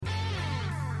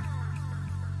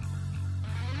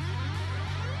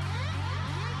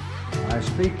I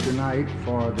speak tonight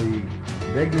for the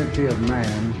dignity of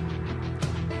man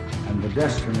and the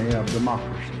destiny of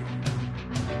democracy.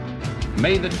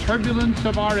 May the turbulence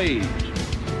of our age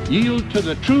yield to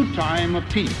the true time of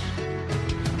peace,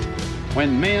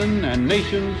 when men and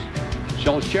nations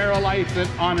shall share a life that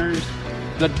honors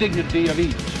the dignity of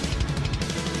each,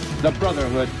 the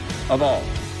brotherhood of all.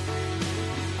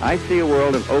 I see a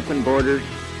world of open borders,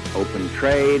 open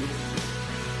trade,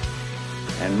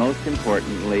 and most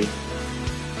importantly,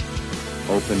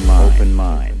 open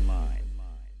mind.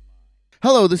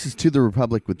 Hello, this is To the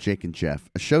Republic with Jake and Jeff,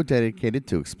 a show dedicated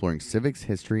to exploring civics,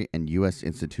 history, and U.S.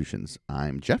 institutions.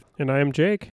 I'm Jeff. And I am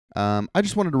Jake. I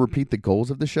just wanted to repeat the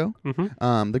goals of the show.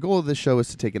 Mm-hmm. The goal of this show is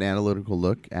to take an analytical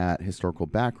look at historical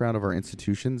background of our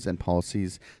institutions and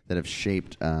policies that have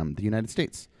shaped the United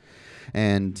States.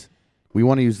 And we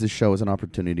want to use this show as an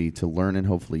opportunity to learn and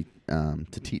hopefully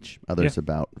to teach others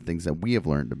about things that we have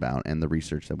learned about and the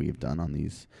research that we have done on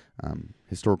these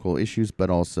historical issues, but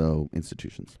also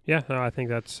institutions. Yeah, no, I think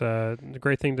that's a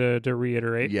great thing to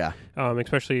reiterate. Yeah.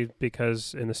 Especially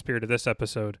because in the spirit of this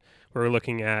episode, we're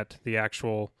looking at the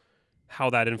actual how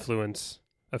that influence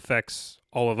affects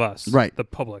all of us, right? The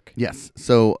public. Yes.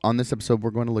 So on this episode,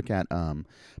 we're going to look at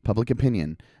public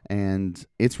opinion and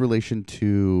its relation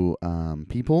to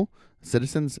people,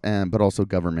 citizens, but also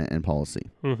government and policy.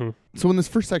 Mm-hmm. So in this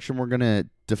first section, we're going to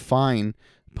define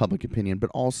public opinion, but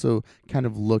also kind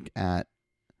of look at,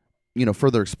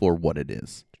 further explore what it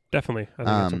is. Definitely. I think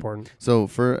that's important. So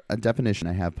for a definition,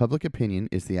 I have public opinion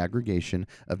is the aggregation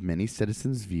of many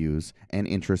citizens' views and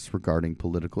interests regarding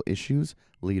political issues,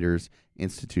 leaders,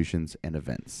 institutions, and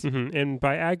events. Mm-hmm. And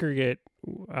by aggregate,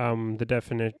 the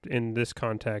definite in this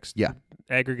context,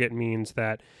 aggregate means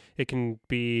that it can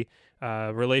be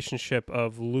a relationship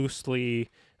of loosely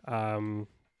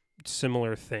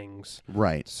similar things.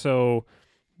 Right. So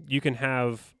you can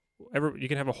have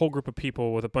a whole group of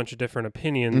people with a bunch of different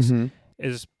opinions. Mm-hmm.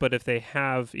 But if they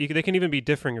have, they can even be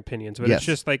differing opinions, but it's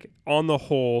just like on the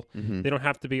whole, they don't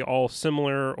have to be all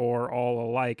similar or all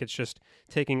alike. It's just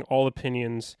taking all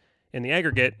opinions in the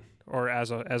aggregate or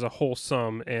as a whole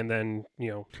sum, and then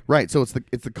Right. So it's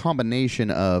the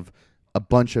combination of a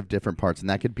bunch of different parts, and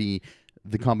that could be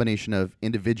the combination of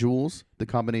individuals, the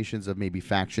combinations of maybe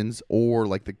factions, or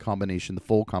like the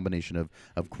full combination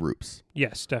of groups.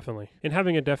 Yes, definitely. And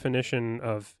having a definition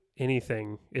of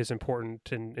anything is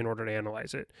important in order to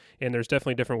analyze it. And there's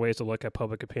definitely different ways to look at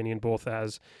public opinion, both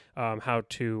as how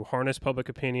to harness public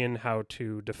opinion, how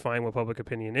to define what public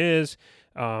opinion is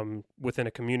within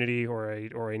a community or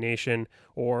a nation,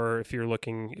 or if you're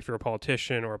a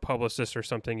politician or a publicist or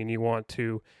something and you want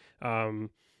to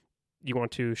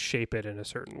shape it in a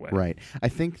certain way. Right. I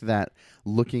think that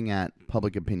looking at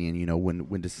public opinion,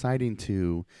 when deciding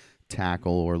to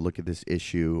tackle or look at this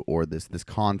issue or this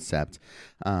concept,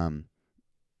 in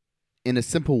a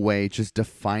simple way, just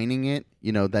defining it,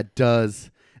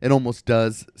 it almost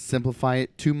does simplify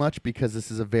it too much, because this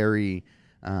is a very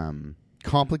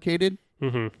complicated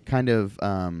kind of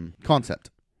concept.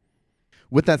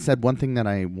 With that said, one thing that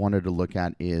I wanted to look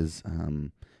at is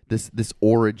this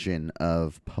origin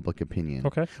of public opinion.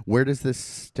 Okay. Where does this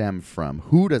stem from?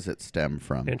 Who does it stem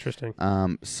from? Interesting.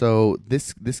 So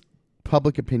this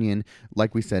public opinion,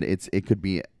 like we said, it could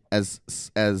be as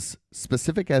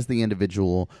specific as the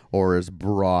individual or as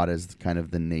broad as kind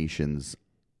of the nation's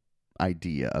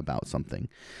idea about something.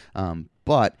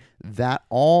 But that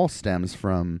all stems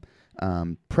from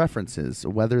preferences,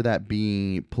 whether that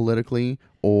be politically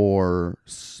or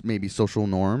maybe social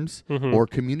norms or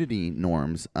community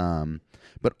norms.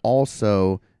 But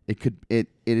also it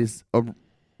is a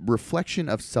reflection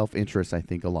of self-interest, I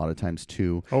think, a lot of times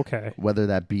too. Okay. Whether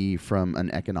that be from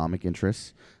an economic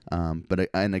interest,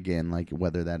 and again, like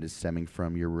whether that is stemming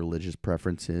from your religious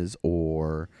preferences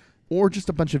or just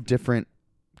a bunch of different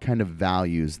kind of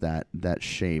values that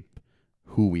shape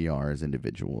who we are as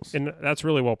individuals. And that's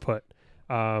really well put.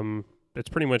 It's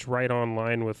pretty much right on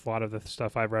line with a lot of the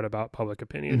stuff I've read about public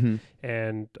opinion.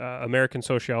 And American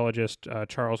sociologist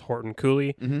Charles Horton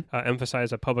Cooley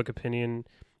emphasized that public opinion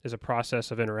is a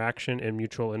process of interaction and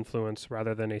mutual influence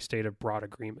rather than a state of broad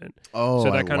agreement. Oh,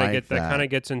 so that kind of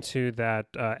gets into that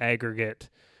aggregate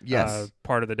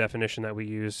part of the definition that we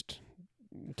used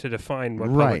to define what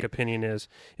public opinion is.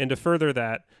 And to further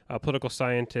that, political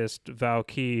scientist Val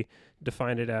Key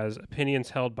defined it as opinions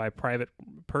held by private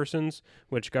persons,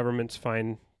 which governments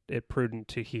find it prudent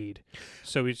to heed.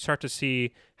 So we start to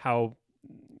see how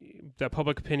that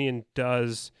public opinion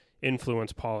does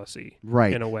influence policy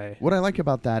in a way. What I like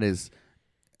about that is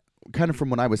kind of from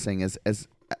what I was saying is as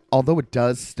although it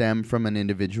does stem from an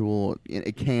individual,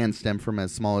 it can stem from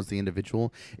as small as the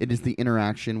individual. It is the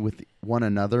interaction with one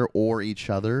another or each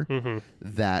other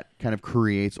that kind of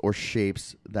creates or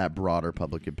shapes that broader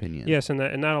public opinion. Yes, and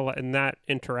that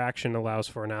interaction allows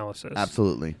for analysis.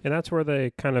 Absolutely. And that's where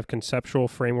the kind of conceptual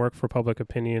framework for public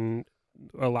opinion,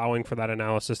 allowing for that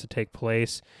analysis to take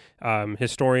place.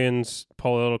 Historians,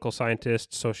 political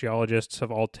scientists, sociologists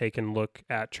have all taken a look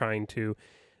at trying to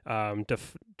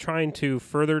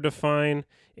further define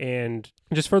and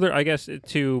just further, I guess,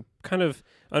 to kind of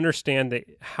understand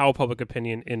how public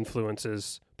opinion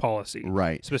influences policy,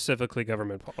 right? Specifically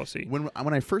government policy. When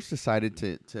I first decided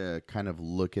to kind of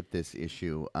look at this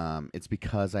issue, it's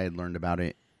because I had learned about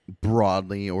it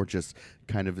broadly, or just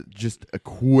a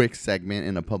quick segment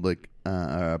in a public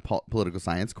political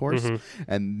science course.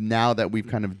 And now that we've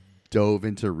kind of dove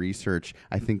into research,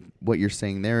 I think what you're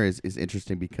saying there is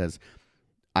interesting, because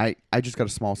I just got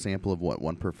a small sample of what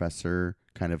one professor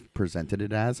kind of presented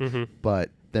it as, but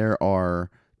there are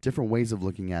different ways of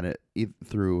looking at it,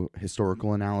 through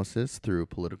historical analysis, through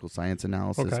political science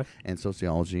analysis, and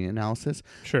sociology analysis.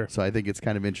 Sure. So I think it's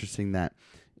kind of interesting that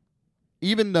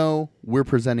even though we're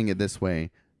presenting it this way,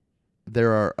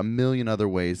 there are a million other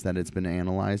ways that it's been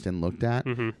analyzed and looked at,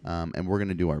 and we're going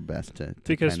to do our best to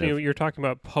because kind of, you're talking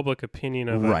about public opinion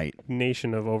of right. a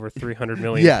nation of over 300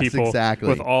 million people, exactly.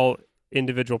 with all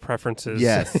individual preferences,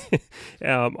 yes,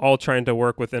 all trying to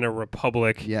work within a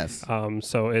republic. Yes.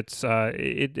 So it's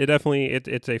it definitely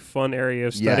it's a fun area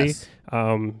of study. Yes.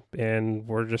 And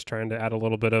we're just trying to add a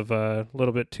little bit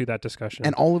to that discussion.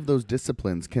 And all of those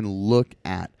disciplines can look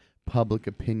at public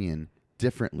opinion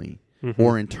differently,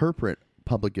 or interpret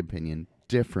public opinion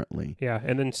differently. Yeah,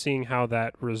 and then seeing how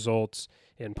that results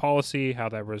in policy, how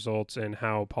that results in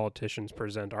how politicians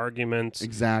present arguments.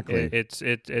 Exactly.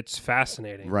 It's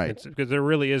fascinating. Right. Because there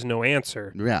really is no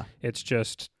answer. Yeah. It's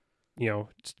just,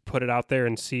 put it out there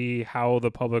and see how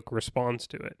the public responds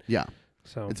to it. Yeah.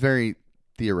 So it's very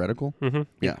theoretical.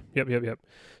 Yeah. Yep.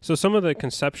 So some of the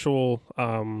conceptual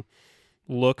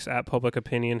looks at public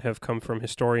opinion have come from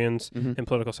historians and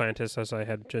political scientists, as I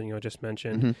had just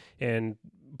mentioned, and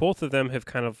both of them have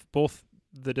both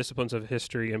the disciplines of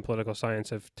history and political science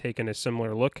have taken a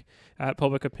similar look at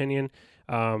public opinion,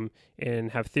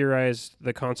 and have theorized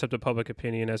the concept of public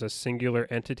opinion as a singular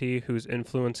entity whose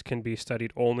influence can be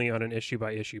studied only on an issue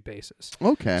by issue basis.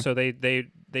 Okay. So they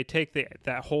take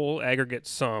that whole aggregate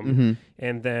sum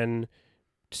and then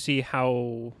see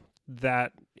how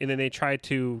that, and then they try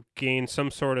to gain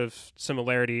some sort of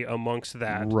similarity amongst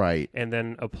that, right, and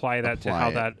then apply that to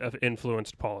how that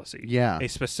influenced policy. Yeah, a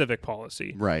specific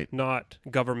policy, right, not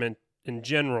government in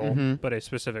general, but a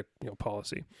specific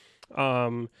policy.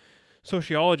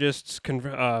 Sociologists,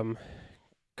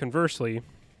 contrastly,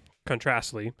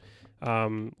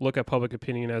 look at public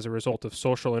opinion as a result of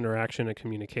social interaction and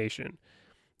communication.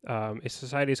 A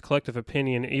society's collective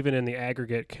opinion, even in the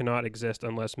aggregate, cannot exist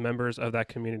unless members of that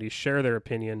community share their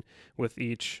opinion with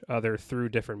each other through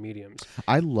different mediums.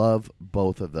 I love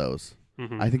both of those.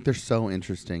 I think they're so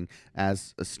interesting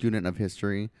as a student of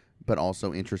history, but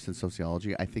also interest in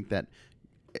sociology. I think that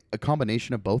a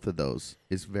combination of both of those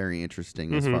is very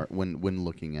interesting as far when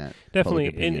looking at definitely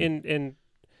public opinion. in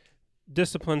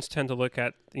disciplines tend to look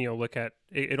at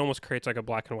it almost creates like a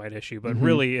black and white issue, but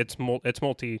really it's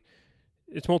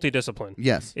multidiscipline.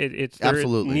 Yes, it's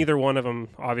absolutely. Neither one of them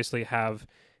obviously have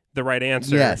the right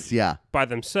answer. Yes, yeah, by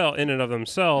themselves, in and of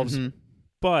themselves.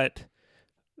 But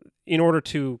in order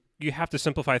to, you have to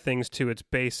simplify things to its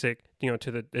basic,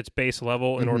 to its base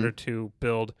level in order to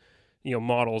build,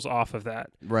 models off of that.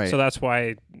 Right. So that's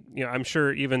why, I'm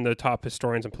sure even the top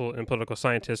historians and political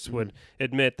scientists would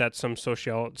admit that some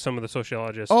of the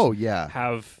sociologists. Oh yeah.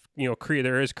 Have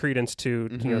there is credence to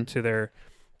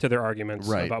to their arguments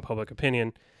about public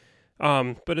opinion.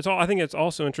 But I think it's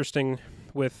also interesting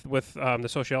with the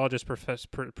sociologist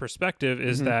perspective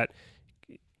is that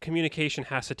communication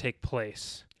has to take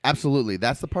place. Absolutely.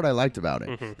 That's the part I liked about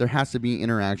it. There has to be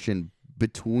interaction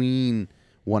between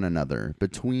one another,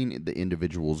 between the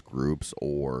individuals, groups,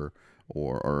 or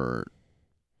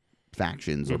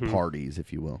factions or parties,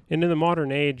 if you will. And in the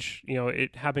modern age,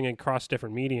 it happening across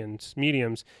different mediums,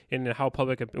 and how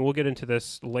public. We'll get into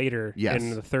this later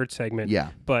in the third segment. Yeah.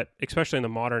 But especially in the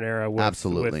modern era,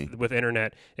 with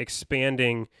internet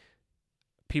expanding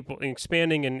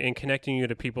and connecting you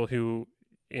to people who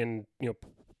in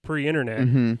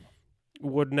pre-internet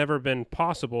would never been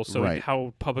possible. So Right.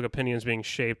 how public opinion is being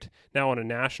shaped now on a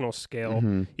national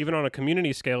scale, even on a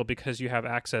community scale, because you have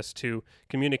access to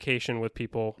communication with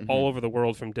people all over the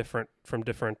world from different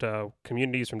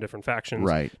communities, from different factions,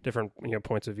 Right. different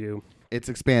points of view. It's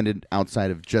expanded outside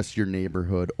of just your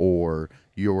neighborhood or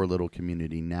your little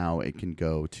community. Now it can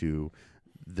go to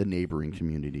the neighboring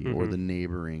community or the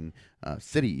neighboring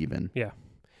city even. Yeah.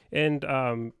 And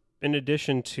in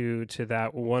addition to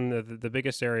that, one of the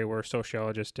biggest area where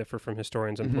sociologists differ from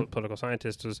historians and political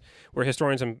scientists is where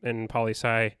historians and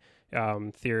poli-sci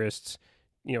theorists,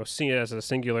 see it as a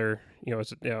singular,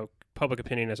 public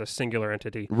opinion as a singular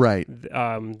entity. Right.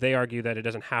 They argue that it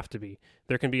doesn't have to be.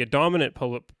 There can be a dominant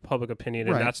public opinion,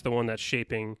 and that's the one that's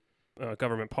shaping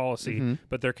government policy.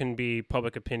 But there can be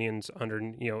public opinions under,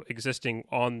 existing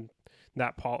on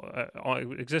that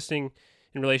existing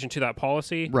in relation to that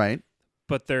policy. Right.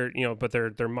 But they're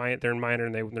minor,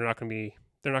 and they're not going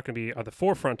to be at the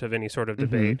forefront of any sort of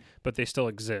debate, but they still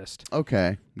exist.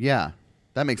 Okay. Yeah.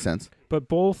 That makes sense. But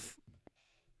both,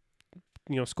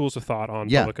 schools of thought on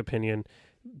public opinion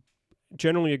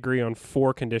generally agree on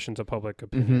 4 conditions of public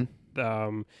opinion.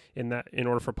 In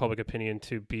order for public opinion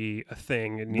to be a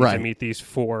thing, it needs to meet these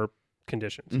 4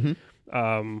 conditions.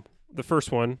 The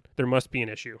first one, there must be an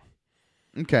issue.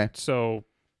 Okay. So,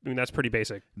 that's pretty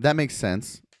basic. That makes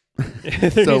sense.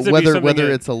 So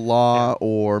whether it's a law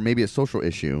or maybe a social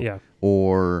issue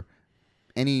or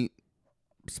any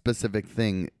specific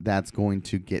thing that's going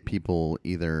to get people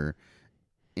either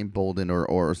emboldened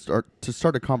or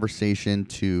start a conversation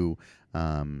to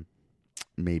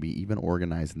maybe even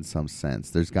organize in some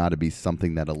sense. There's got to be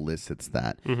something that elicits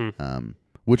that,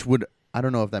 which would, I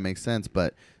don't know if that makes sense,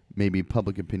 but maybe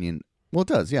public opinion, well, it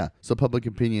does, yeah. So public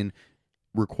opinion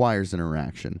requires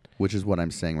interaction, which is what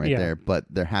I'm saying there, but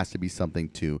there has to be something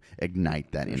to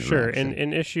ignite that interaction. Sure,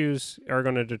 and issues are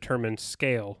going to determine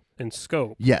scale and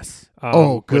scope. Yes.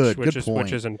 Good point.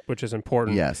 Which is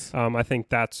important. Yes. I think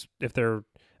that's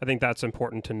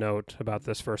important to note about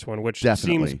this first one, which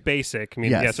Definitely. seems basic. I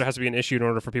mean, yes, there has to be an issue in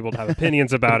order for people to have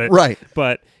opinions about it. Right.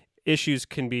 But issues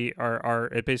can be are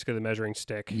basically the measuring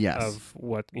stick of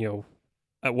what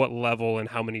at what level and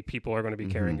how many people are going to be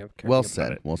carrying Well about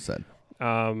said. it. Well said.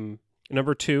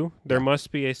 Number 2, there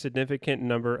must be a significant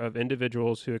number of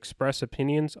individuals who express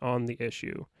opinions on the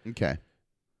issue. Okay.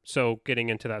 So getting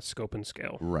into that scope and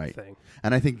scale thing.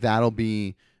 And I think that'll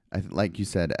be, like you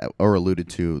said or alluded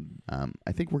to,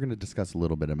 I think we're going to discuss a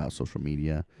little bit about social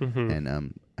media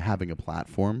and having a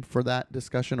platform for that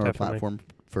discussion or Definitely. a platform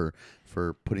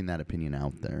for putting that opinion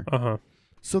out there. Uh-huh.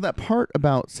 So that part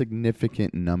about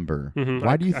significant number,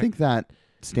 why do you think that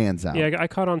stands out? Yeah, I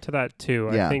caught on to that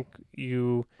too. Yeah. I think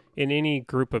in any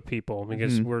group of people,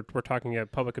 because we're talking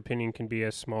about public opinion can be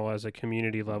as small as a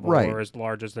community level or as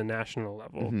large as the national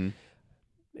level.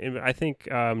 And I think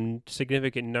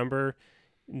significant number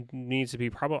needs to be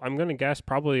I'm going to guess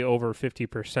probably over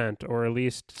 50%, or at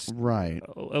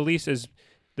least as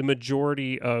the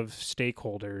majority of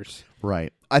stakeholders.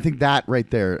 Right. I think that right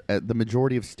there, the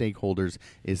majority of stakeholders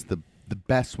is the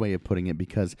best way of putting it,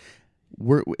 because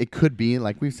it could be,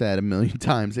 like we've said a million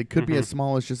times, it could be as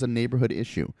small as just a neighborhood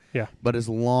issue. Yeah. But as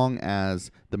long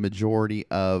as the majority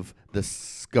of the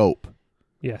scope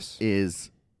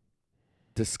is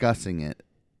discussing it,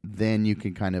 then you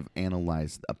can kind of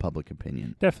analyze a public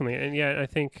opinion. Definitely. And I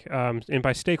think, and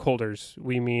by stakeholders,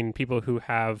 we mean people who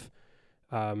have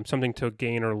something to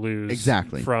gain or lose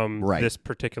from this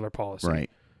particular policy. Right.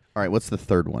 All right, what's the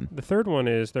third one? The third one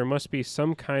is there must be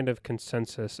some kind of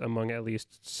consensus among at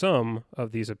least some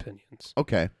of these opinions.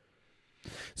 Okay.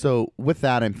 So with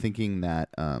that, I'm thinking that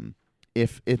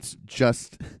if it's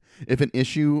just if an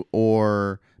issue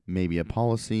or maybe a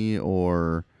policy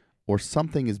or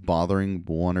something is bothering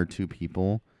 1 or 2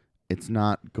 people, it's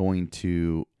not going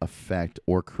to affect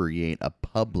or create a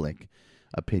public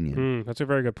opinion. That's a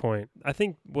very good point. I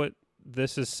think what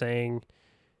this is saying,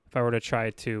 if I were to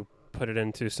try to put it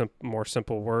into some more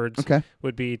simple words,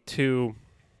 would be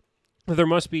there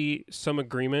must be some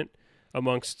agreement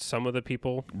amongst some of the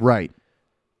people, right?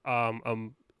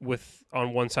 With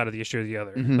on one side of the issue or the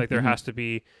other. Like there has to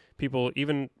be people,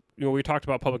 even we talked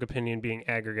about public opinion being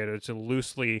aggregated, it's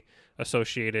loosely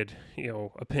associated,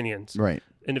 opinions, right?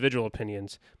 Individual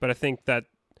opinions. But I think that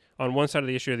on one side of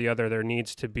the issue or the other, there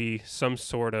needs to be some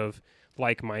sort of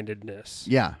like-mindedness.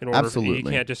 Yeah, in order absolutely.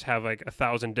 You can't just have like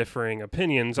 1,000 differing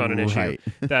opinions on an issue.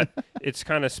 That it's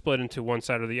kind of split into one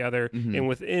side or the other, and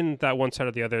within that one side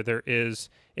or the other, there is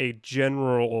a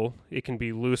general. It can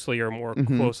be loosely or more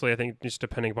closely. I think just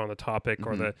depending upon the topic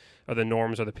or the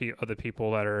norms of the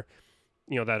people that are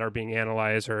that are being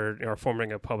analyzed or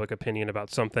forming an opinion about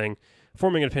something,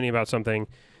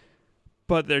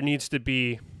 but there needs to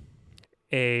be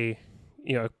a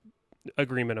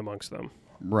agreement amongst them.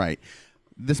 Right.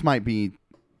 This might be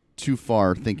too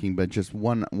far thinking, but just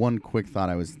one quick thought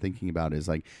I was thinking about is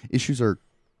like issues are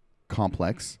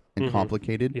complex and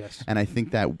complicated. Yes. And I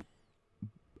think that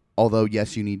although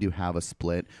yes, you need to have a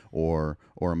split or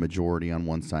a majority on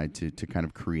one side to kind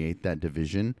of create that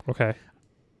division. Okay.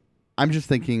 I'm just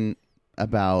thinking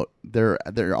about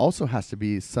there also has to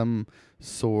be some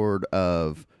sort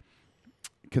of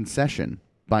concession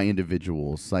by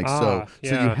individuals. Like so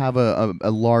you have a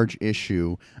large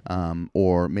issue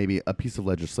or maybe a piece of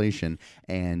legislation,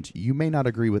 and you may not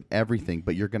agree with everything,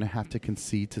 but you're going to have to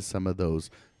concede to some of those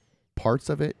parts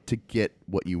of it to get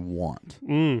what you want.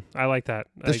 I like that.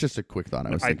 That's just a quick thought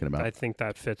I was thinking about. I think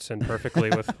that fits in perfectly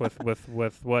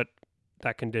with what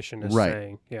that condition is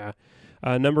saying. Yeah.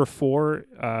 Number 4,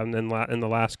 in the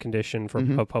last condition for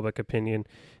of public opinion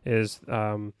is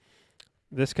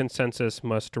this consensus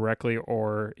must directly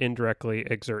or indirectly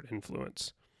exert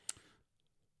influence.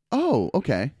 Oh,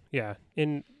 okay. Yeah.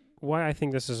 And why I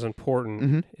think this is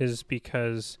important is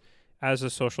because as the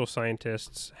social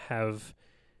scientists have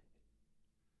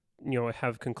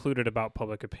concluded about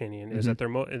public opinion is that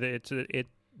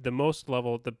the most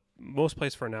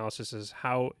place for analysis is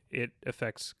how it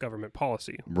affects government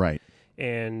policy. Right.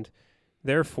 And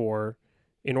therefore,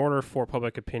 in order for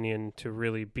public opinion to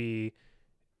really be,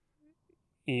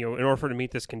 in order for it to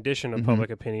meet this condition of public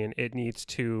opinion, it needs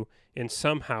to, in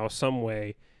some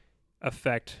way,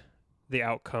 affect the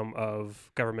outcome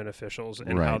of government officials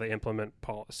and how they implement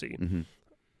policy.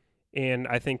 And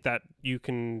I think that you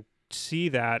can see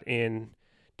that in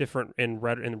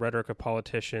the rhetoric of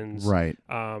politicians, right?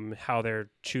 How they're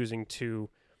choosing to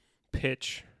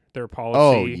pitch their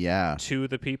policy to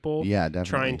the people, definitely.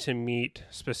 Trying to meet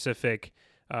specific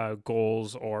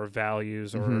goals or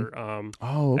values or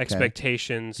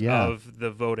expectations of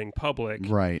the voting public,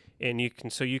 right? And you can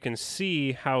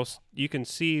see how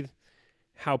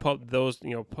those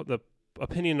the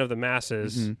opinion of the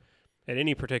masses at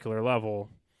any particular level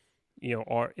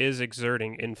is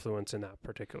exerting influence in that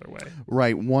particular way.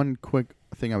 Right. One quick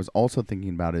thing I was also thinking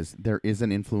about is there is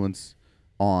an influence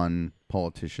on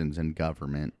politicians and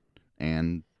government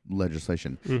and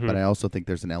legislation, but I also think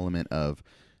there's an element of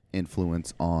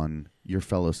influence on your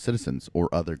fellow citizens or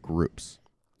other groups.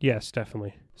 Yes,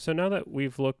 definitely. So now that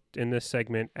we've looked in this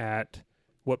segment at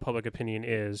what public opinion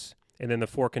is, and then the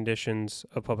 4 conditions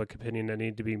of public opinion that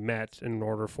need to be met in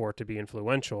order for it to be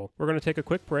influential, we're going to take a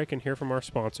quick break and hear from our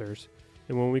sponsors.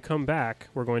 And when we come back,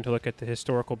 we're going to look at the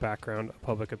historical background of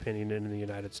public opinion in the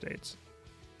United States.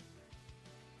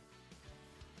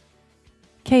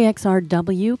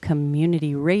 KXRW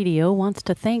Community Radio wants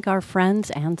to thank our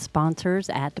friends and sponsors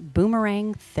at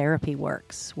Boomerang Therapy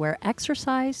Works, where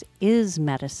exercise is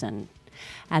medicine.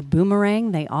 At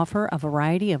Boomerang, they offer a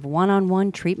variety of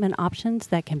one-on-one treatment options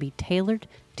that can be tailored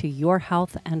to your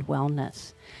health and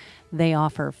wellness. They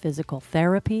offer physical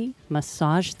therapy,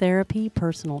 massage therapy,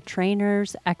 personal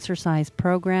trainers, exercise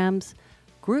programs,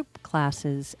 group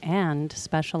classes, and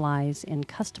specialize in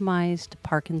customized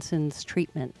Parkinson's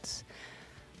treatments.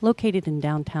 Located in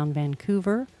downtown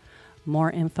Vancouver,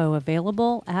 more info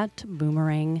available at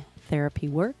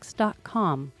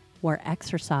boomerangtherapyworks.com, where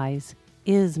exercise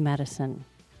is medicine.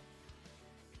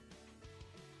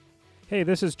 Hey,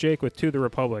 this is Jake with To the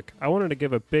Republic. I wanted to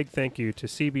give a big thank you to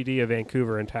CBD of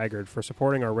Vancouver and Tigard for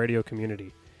supporting our radio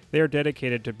community. They are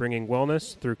dedicated to bringing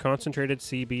wellness through concentrated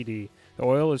CBD. The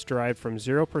oil is derived from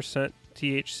 0%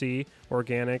 THC,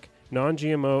 organic,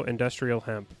 non-GMO industrial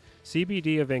hemp.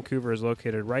 CBD of Vancouver is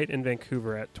located right in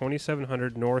Vancouver at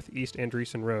 2700 North East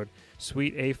Andreessen Road,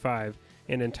 Suite A5,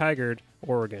 and in Tigard,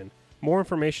 Oregon. More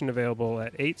information available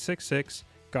at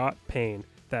 866-GOT-PAIN.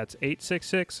 That's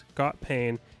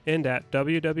 866-GOT-PAIN and at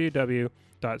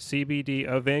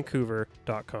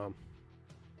www.cbdofvancouver.com.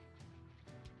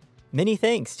 Many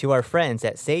thanks to our friends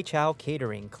at Say Chow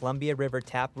Catering, Columbia River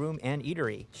Tap Room and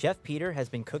Eatery. Chef Peter has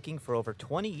been cooking for over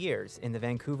 20 years in the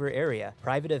Vancouver area.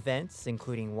 Private events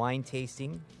including wine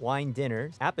tasting, wine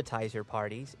dinners, appetizer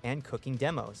parties, and cooking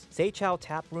demos. Say Chow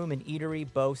Tap Room and Eatery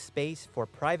boasts space for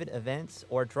private events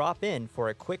or drop in for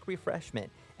a quick refreshment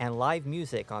and live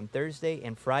music on Thursday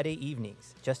and Friday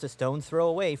evenings. Just a stone's throw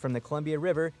away from the Columbia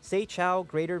River, Say Chow,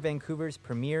 Greater Vancouver's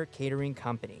premier catering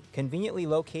company. Conveniently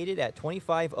located at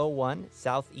 2501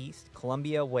 Southeast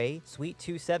Columbia Way, Suite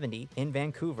 270 in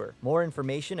Vancouver. More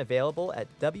information available at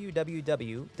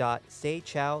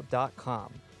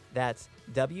www.saychow.com. That's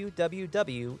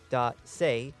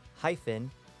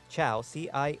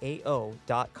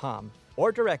www.say-chow.com.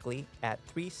 or directly at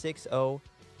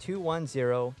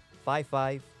 360-210-5522.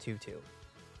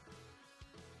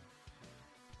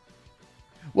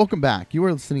 Welcome back. You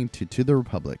are listening to the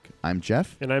Republic. I'm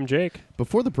Jeff. And I'm Jake.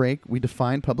 Before the break, we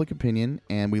defined public opinion,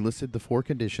 and we listed the 4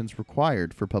 conditions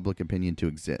required for public opinion to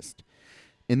exist.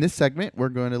 In this segment, we're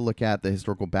going to look at the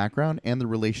historical background and the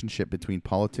relationship between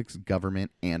politics,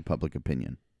 government, and public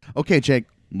opinion. Okay, Jake,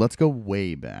 let's go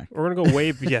way back. We're going to go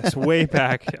way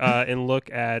back and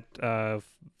look at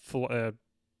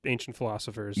ancient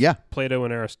philosophers, Plato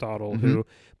and Aristotle, who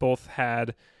both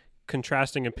had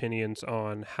contrasting opinions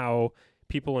on how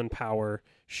people in power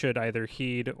should either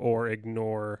heed or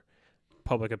ignore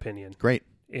public opinion. Great.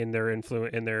 In their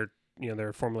influence, in their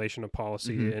formulation of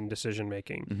policy and decision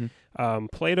making.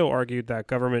 Plato argued that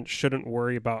government shouldn't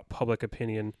worry about public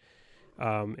opinion,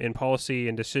 and policy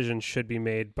and decisions should be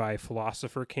made by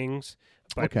philosopher kings,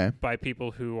 by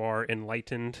people who are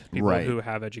enlightened, people who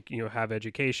have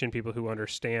education, people who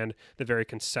understand the very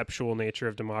conceptual nature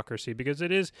of democracy, because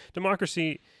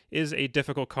democracy is a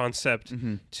difficult concept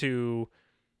to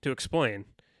explain.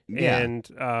 And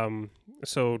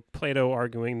so Plato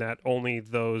arguing that only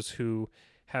those who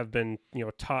have been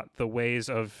taught the ways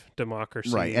of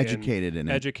democracy,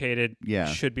 educated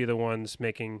should be the ones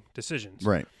making decisions.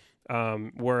 Right.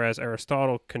 Whereas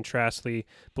Aristotle contrastly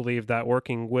believed that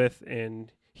working with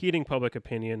and heeding public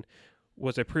opinion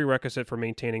was a prerequisite for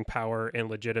maintaining power and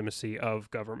legitimacy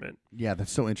of government. Yeah,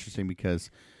 that's so interesting,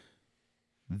 because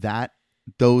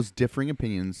those differing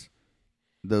opinions,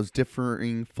 those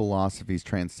differing philosophies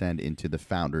transcend into the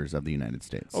founders of the United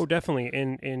States. Oh, definitely.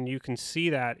 And you can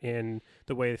see that in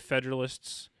the way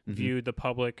Federalists viewed the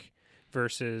public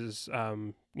versus,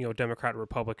 Democratic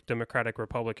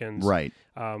Republicans, right?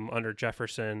 Under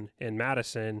Jefferson and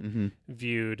Madison,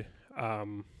 viewed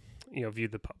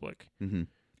the public and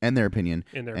their opinion,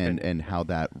 and how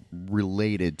that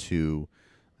related to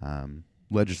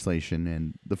legislation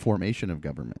and the formation of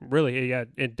government. Really, yeah,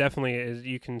 it definitely is.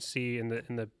 You can see in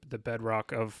the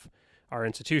bedrock of our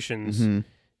institutions,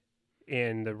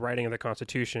 in the writing of the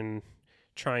Constitution,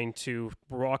 trying to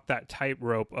walk that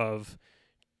tightrope of,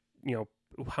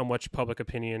 how much public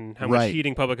opinion, much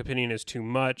heeding public opinion is too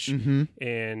much,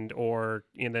 but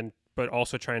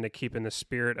also trying to keep in the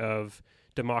spirit of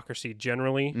democracy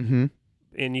generally.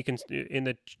 And you can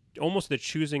almost the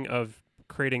choosing of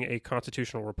creating a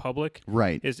constitutional republic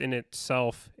is in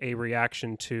itself a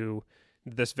reaction to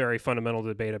this very fundamental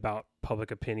debate about public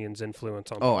opinion's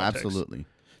influence on politics. Absolutely.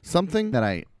 Something that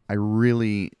I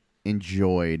really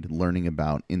enjoyed learning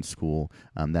about in school,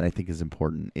 that I think is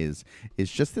important, is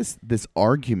just this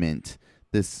argument,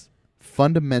 this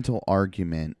fundamental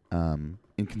argument in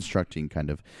constructing kind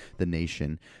of the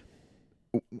nation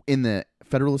in the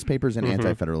Federalist Papers and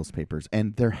Anti-Federalist Papers.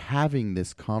 And they're having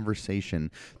this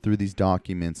conversation through these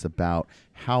documents about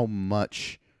how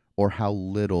much or how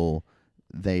little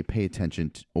they pay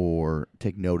attention to or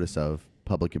take notice of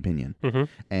public opinion,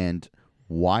 and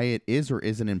why it is or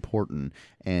isn't important.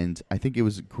 And I think it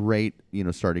was great,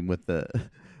 starting with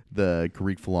the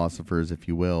Greek philosophers, if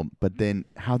you will, but then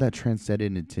how that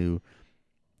transcended into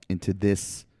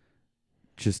this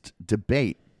just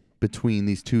debate between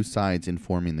these two sides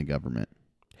informing the government.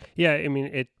 Yeah, I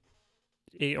mean,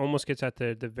 it almost gets at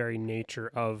the very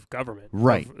nature of government,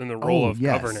 right? And the role of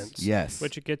governance,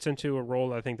 which it gets into a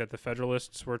role I think that the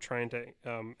Federalists were trying to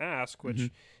ask,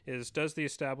 which is, does the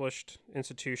established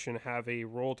institution have a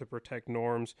role to protect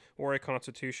norms or a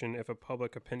constitution if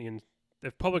public opinion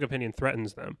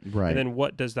threatens them? Right. And then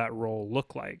what does that role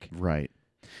look like? Right.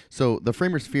 So the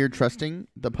framers feared trusting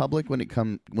the public when it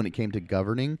came to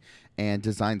governing, and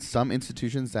designed some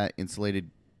institutions that insulated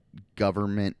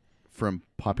government from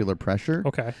popular pressure.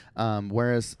 Okay.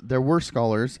 Whereas there were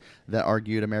scholars that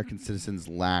argued American citizens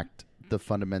lacked the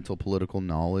fundamental political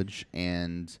knowledge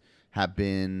and have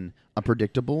been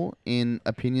unpredictable in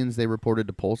opinions they reported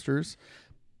to pollsters.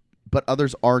 But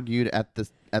others argued at the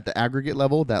aggregate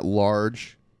level that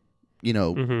larger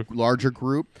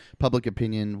group public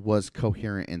opinion was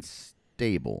coherent and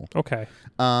stable. Okay.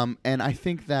 And I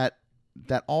think that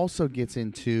also gets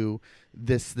into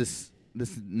this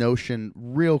notion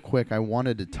real quick. I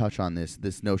wanted to touch on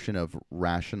this notion of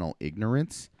rational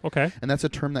ignorance. Okay. And that's a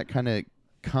term that kind of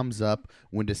comes up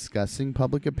when discussing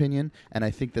public opinion, and I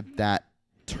think that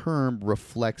term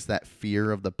reflects that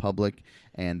fear of the public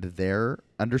and their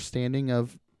understanding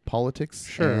of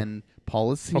politics and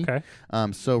policy. Okay.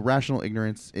 So rational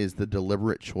ignorance is the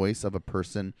deliberate choice of a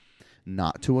person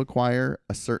not to acquire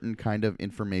a certain kind of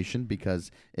information because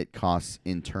it costs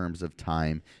in terms of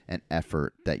time and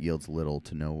effort that yields little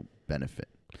to no benefit.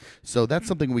 So that's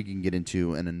something we can get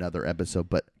into in another episode,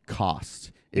 but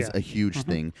cost is a huge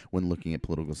thing when looking at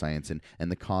political science,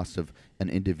 and the cost of an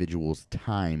individual's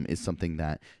time is something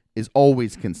that is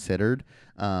always considered.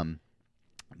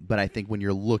 But I think when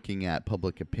you're looking at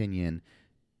public opinion,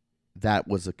 that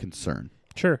was a concern.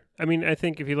 Sure. I mean, I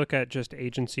think if you look at just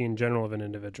agency in general of an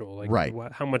individual,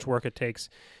 like how much work it takes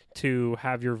to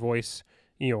have your voice,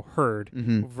 heard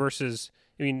versus,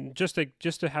 I mean, just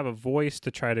to have a voice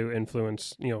to try to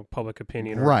influence, public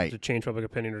opinion or to change public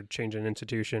opinion or to change an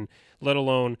institution, let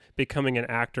alone becoming an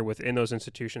actor within those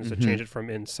institutions to change it from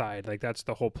inside. Like that's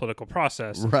the whole political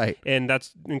process. Right. And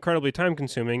that's incredibly time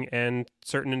consuming, and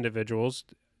certain individuals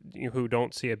who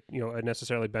don't see a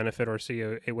necessarily benefit or see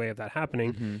a way of that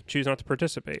happening choose not to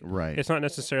participate. Right. It's not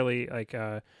necessarily like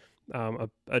it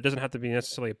doesn't have to be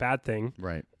necessarily a bad thing.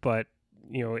 Right. But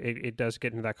it does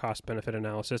get into that cost benefit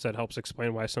analysis that helps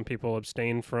explain why some people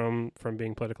abstain from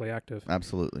being politically active.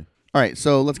 Absolutely. All right,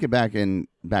 so let's get back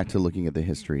to looking at the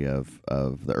history of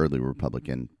the early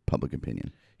Republican public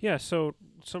opinion. Yeah, so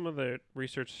some of the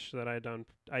research that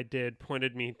I did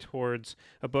pointed me towards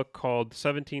a book called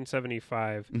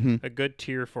 1775, A Good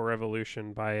Tear for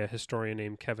Revolution by a historian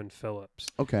named Kevin Phillips.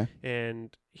 Okay.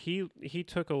 And he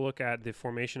took a look at the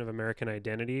formation of American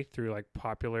identity through like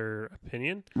popular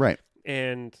opinion. Right.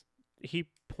 And he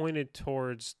pointed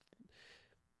towards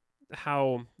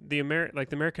how the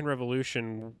American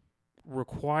Revolution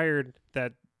required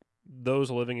that those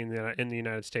living in the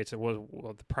United States,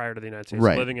 prior to the United States,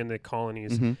 living in the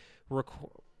colonies,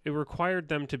 it required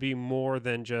them to be more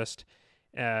than just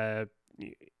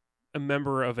a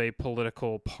member of a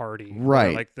political party,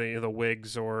 right? Like the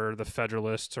Whigs or the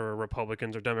Federalists or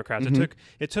Republicans or Democrats.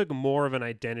 It took more of an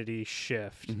identity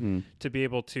shift to be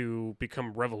able to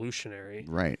become revolutionary,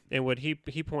 right? And what he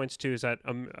points to is that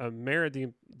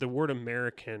the word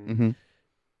American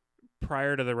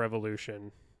prior to the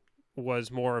Revolution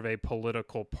was more of a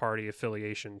political party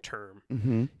affiliation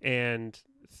term. And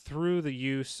through the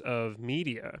use of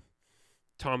media,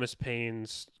 Thomas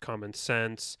Paine's Common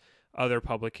Sense, other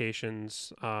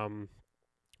publications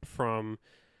from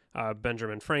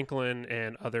Benjamin Franklin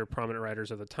and other prominent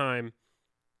writers of the time,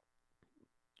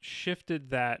 shifted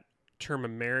that term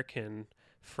American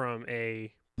from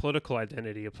a political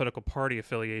identity, a political party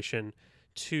affiliation,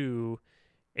 to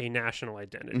a national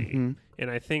identity.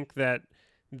 And I think that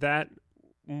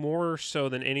more so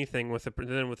than anything with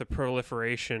the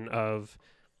proliferation of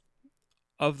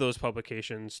those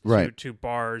publications to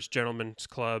bars, gentlemen's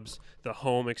clubs, the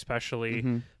home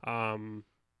especially,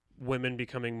 women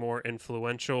becoming more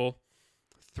influential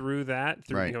through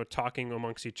talking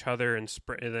amongst each other and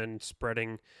then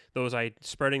spreading those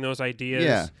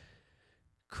ideas.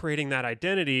 Creating that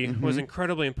identity was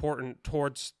incredibly important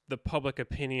towards the public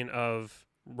opinion of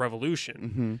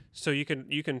revolution. So you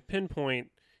can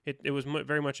pinpoint it was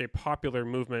very much a popular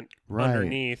movement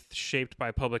underneath, shaped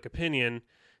by public opinion,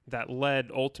 that led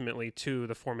ultimately to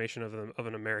the formation of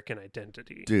an American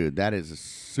identity. Dude, that is a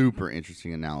super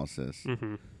interesting analysis.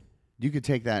 You could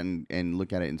take that and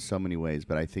look at it in so many ways,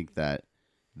 but I think that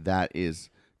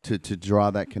is to draw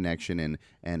that connection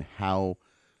and how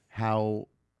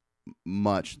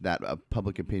much that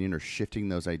public opinion or shifting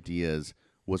those ideas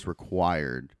was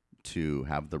required to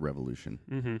have the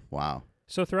revolution. Wow.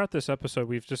 So throughout this episode,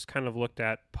 we've just kind of looked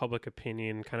at public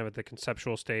opinion kind of at the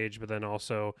conceptual stage, but then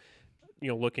also,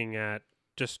 looking at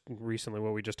just recently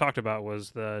what we just talked about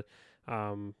was the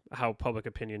how public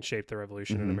opinion shaped the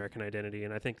revolution and American identity.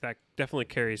 And I think that definitely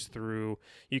carries through.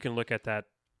 You can look at that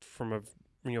from a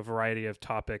variety of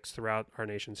topics throughout our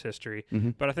nation's history.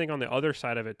 But I think on the other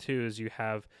side of it too is you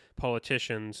have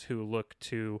politicians who look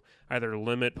to either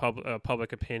limit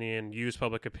public opinion, use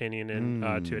public opinion,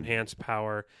 and to enhance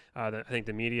power. I think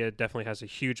the media definitely has a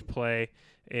huge play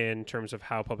in terms of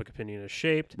how public opinion is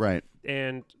shaped. Right.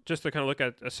 And just to kind of look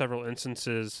at several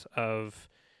instances of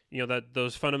that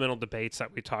those fundamental debates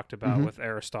that we talked about with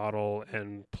Aristotle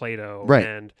and Plato,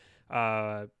 and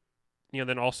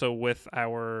then also with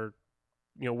our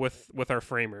with our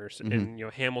framers. And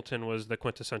Hamilton was the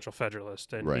quintessential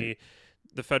Federalist, and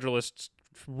the Federalists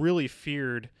really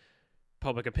feared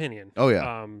public opinion. Oh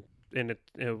yeah. And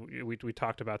we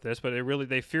talked about this, but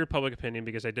they feared public opinion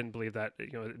because they didn't believe that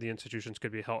the institutions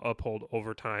could be upheld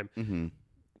over time.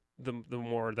 The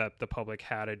more that the public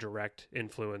had a direct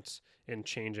influence in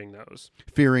changing those,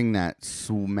 fearing that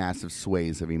massive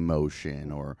sways of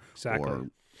emotion or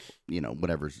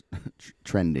whatever's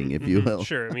trending, if you will.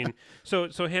 Sure. I mean, so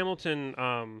Hamilton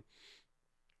and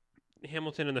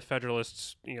the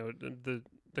Federalists,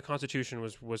 the Constitution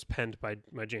was penned by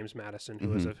James Madison,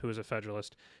 who was a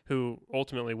Federalist, who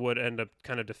ultimately would end up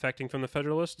kind of defecting from the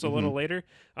Federalists a little later,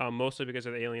 mostly because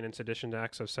of the Alien and Sedition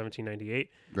Acts of 1798.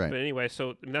 Right. But anyway,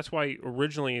 so that's why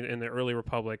originally in the early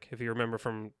Republic, if you remember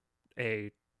from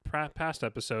a past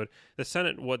episode, the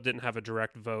Senate didn't have a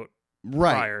direct vote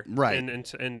prior, right,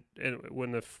 and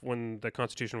when the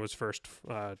Constitution was first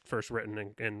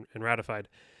written and ratified,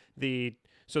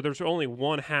 so there's only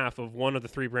one half of one of the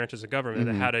three branches of government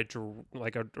that had a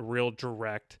real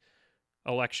direct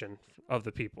election of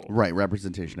the people, right,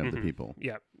 representation of the people.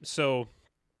 Yeah, so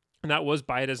that was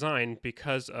by design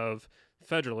because of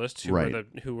Federalists,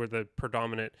 who were the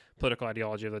predominant political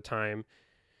ideology of the time,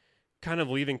 kind of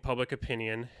leaving public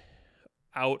opinion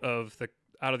out of the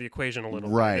equation a little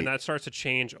bit, and that starts to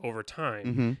change over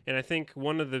time. And I think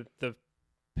one of the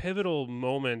pivotal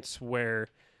moments where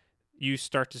you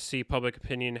start to see public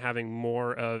opinion having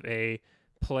more of a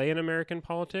play in American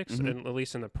politics, and at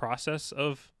least in the process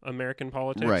of American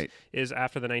politics, is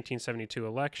after the 1972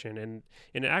 election, and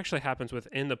it actually happens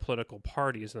within the political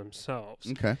parties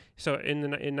themselves. Okay. So in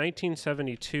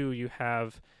 1972, you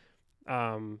have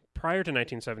prior to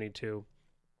 1972,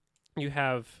 you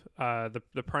have the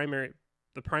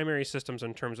primary systems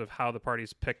in terms of how the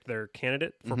parties picked their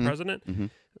candidate for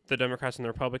president. The Democrats and the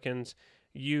Republicans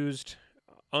used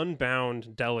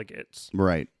unbound delegates.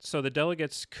 Right. So the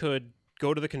delegates could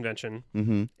go to the convention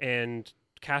and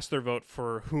cast their vote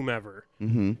for whomever.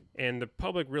 And the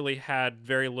public really had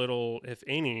very little, if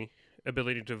any,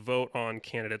 ability to vote on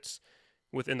candidates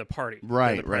within the party, in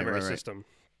the primary system.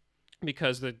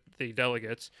 Because the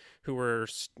delegates, who were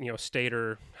state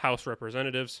or House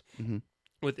representatives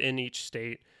within each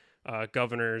state,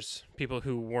 governors, people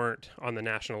who weren't on the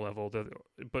national level,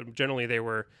 but generally they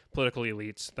were political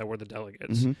elites that were the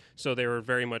delegates. So they were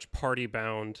very much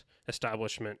party-bound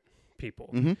establishment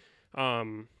people.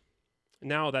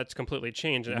 Now that's completely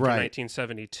changed. After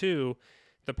 1972,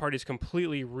 the parties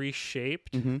completely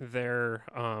reshaped their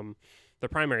the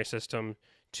primary system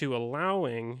to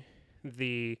allowing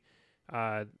the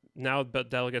now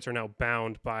delegates are now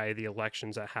bound by the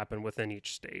elections that happen within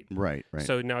each state. Right.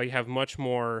 So now you have much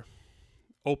more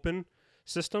open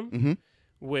system,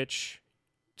 which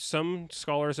some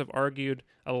scholars have argued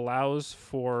allows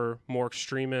for more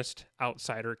extremist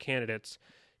outsider candidates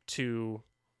to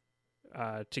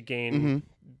gain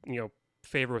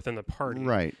favor within the party.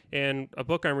 Right. And a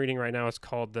book I'm reading right now is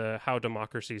called How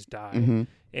Democracies Die,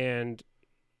 and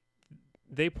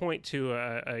they point to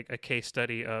a case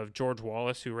study of George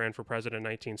Wallace, who ran for president in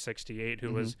 1968,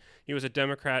 who was a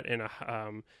Democrat and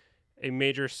a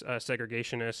major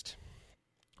segregationist,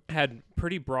 had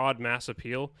pretty broad mass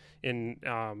appeal, and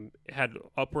had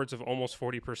upwards of almost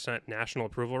 40% national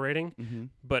approval rating,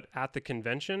 but at the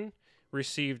convention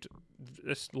received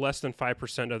less than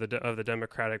 5% of the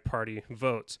Democratic Party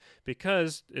votes,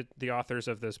 because the authors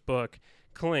of this book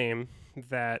claim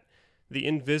that the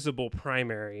invisible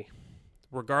primary,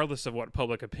 regardless of what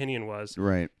public opinion was,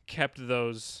 kept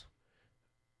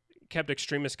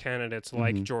extremist candidates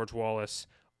like George Wallace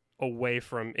away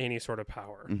from any sort of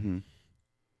power.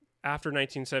 After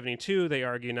 1972, they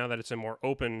argue now that it's a more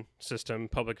open system,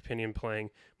 public opinion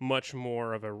playing much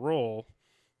more of a role.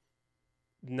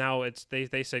 Now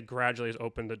they said gradually has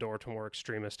opened the door to more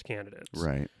extremist candidates.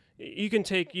 Right. We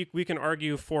can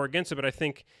argue for or against it, but I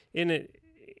think in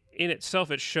itself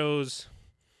it shows.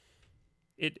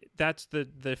 That's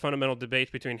the fundamental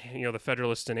debate between the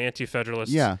Federalists and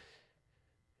Anti-Federalists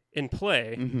in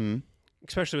play,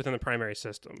 especially within the primary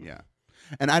system. Yeah,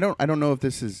 and I don't know if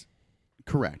this is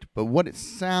correct, but what it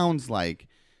sounds like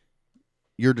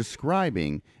you're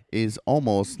describing is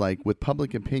almost like with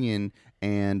public opinion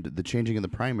and the changing of the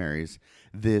primaries,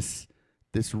 this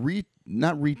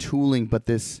not retooling, but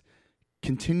this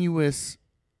continuous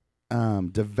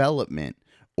development,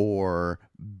 or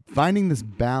finding this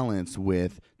balance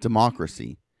with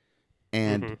democracy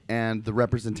and the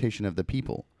representation of the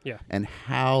people, and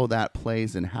how that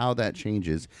plays and how that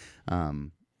changes,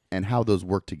 and how those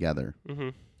work together.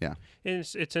 Yeah, and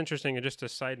it's interesting. And just a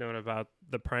side note about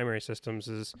the primary systems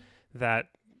is that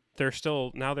there's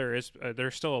still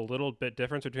a little bit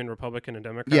difference between Republican and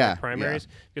Democratic primaries,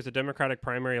 because the Democratic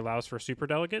primary allows for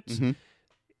superdelegates,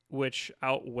 which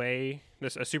outweigh a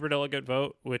superdelegate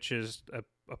vote, which is a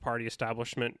party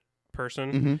establishment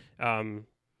person. A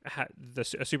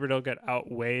superdelegate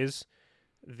outweighs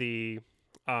the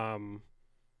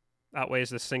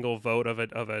single vote of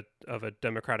a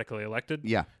democratically elected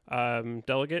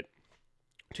delegate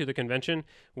to the convention,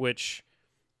 which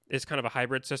is kind of a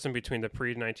hybrid system between the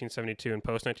pre-1972 and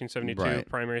post-1972 Right.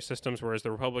 primary systems, whereas the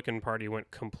Republican Party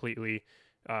went completely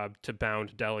to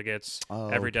bound delegates. Oh,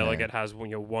 Every okay. delegate has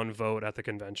one vote at the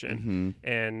convention,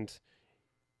 and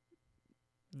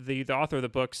the author of the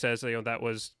book says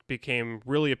that became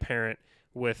really apparent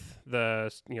with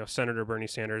the Senator Bernie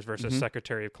Sanders versus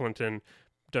Secretary of Clinton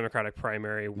Democratic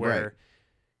primary, where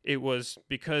it was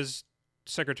because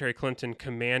Secretary Clinton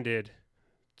commanded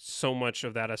so much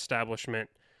of that establishment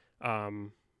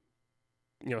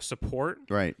support.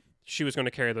 Right. She was going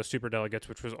to carry those superdelegates,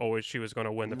 which was always she was going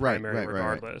to win the primary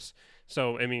regardless.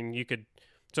 So, I mean,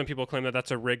 some people claim that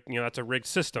that's a rigged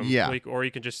system. Yeah. Or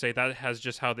you could just say that has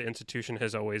just how the institution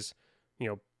has always,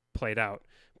 played out.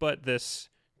 But this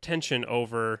tension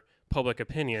over public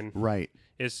opinion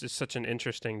is just such an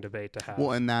interesting debate to have.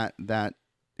 Well, and that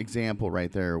example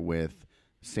right there with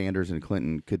Sanders and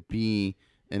Clinton could be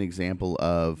an example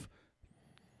of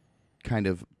kind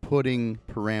of putting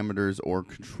parameters or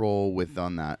control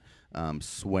on that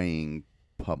swaying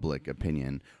public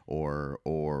opinion or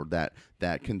that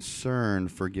concern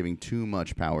for giving too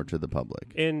much power to the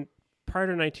public. And prior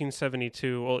to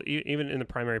 1972, well, even in the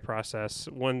primary process,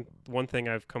 one kind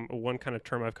of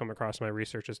term I've come across in my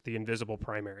research is the invisible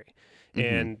primary,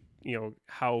 and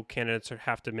how candidates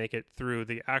have to make it through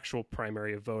the actual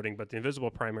primary of voting, but the invisible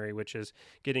primary, which is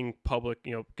getting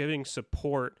getting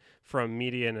support from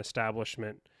media and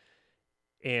establishment,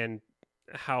 and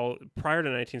how prior to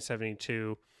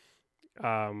 1972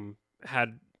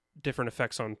 had different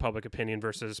effects on public opinion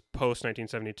versus post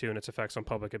 1972 and its effects on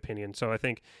public opinion. So I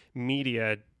think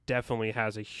media definitely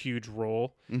has a huge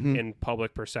role in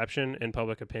public perception and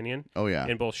public opinion. Oh yeah,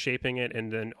 in both shaping it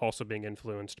and then also being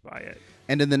influenced by it.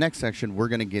 And in the next section, we're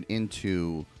going to get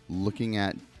into looking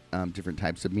at different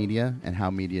types of media and how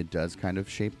media does kind of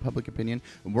shape public opinion.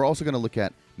 And we're also going to look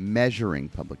at measuring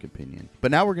public opinion.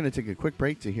 But now we're going to take a quick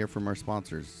break to hear from our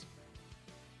sponsors.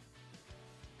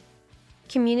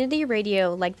 Community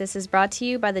radio like this is brought to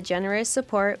you by the generous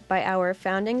support by our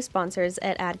founding sponsors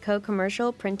at ADCO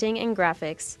Commercial Printing and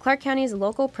Graphics, Clark County's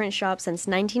local print shop since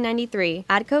 1993.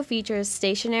 ADCO features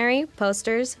stationery,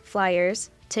 posters, flyers,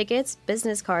 tickets,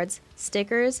 business cards,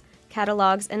 stickers,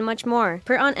 catalogs, and much more.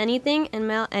 Print on anything and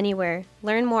mail anywhere.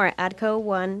 Learn more at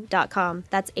adco1.com.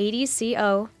 That's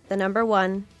ADCO, the number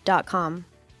 1.com.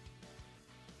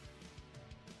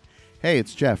 Hey,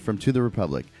 it's Jeff from To the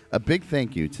Republic. A big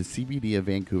thank you to CBD of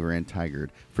Vancouver and Tigard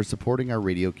for supporting our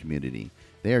radio community.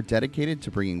 They are dedicated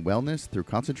to bringing wellness through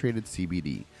concentrated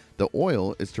CBD. The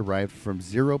oil is derived from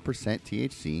 0%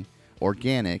 THC,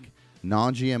 organic,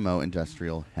 non-GMO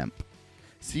industrial hemp.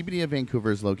 CBD of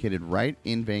Vancouver is located right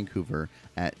in Vancouver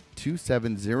at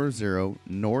 2700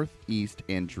 Northeast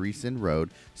Andreessen Road,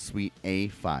 Suite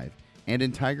A5, and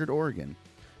in Tigard, Oregon.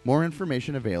 More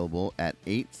information available at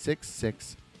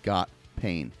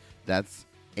 866-GOT-PAIN. That's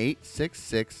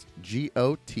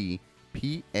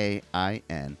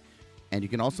 866-GOT-PAIN. And you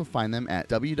can also find them at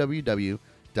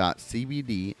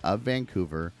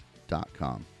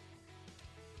www.cbdofvancouver.com.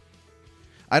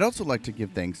 I'd also like to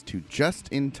give thanks to Just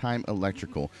In Time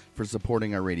Electrical for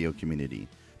supporting our radio community.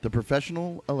 The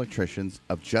professional electricians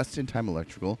of Just In Time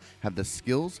Electrical have the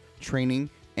skills, training,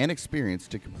 and experience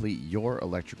to complete your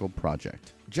electrical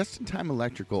project. Just In Time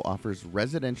Electrical offers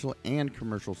residential and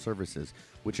commercial services,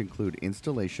 which include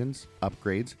installations,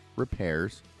 upgrades,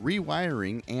 repairs,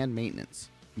 rewiring, and maintenance.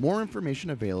 More information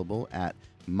available at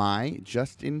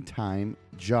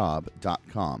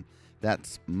myjustintimejob.com.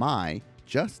 That's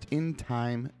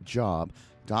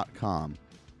myjustintimejob.com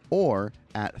or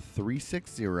at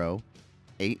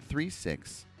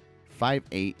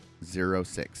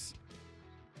 360-836-5806.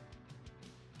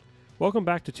 Welcome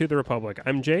back to the Republic.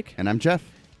 I'm Jake. And I'm Jeff.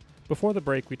 Before the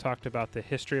break, we talked about the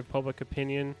history of public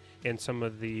opinion and some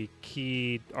of the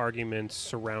key arguments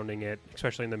surrounding it,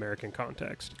 especially in the American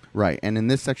context. Right. And in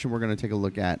this section, we're going to take a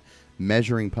look at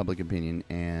measuring public opinion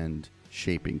and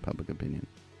shaping public opinion.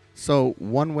 So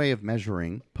one way of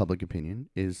measuring public opinion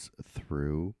is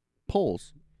through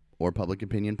polls or public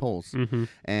opinion polls. Mm-hmm.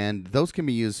 And those can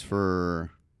be used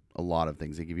for a lot of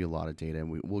things. They give you a lot of data,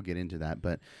 and we'll get into that.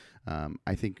 But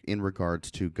I think in regards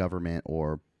to government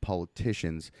or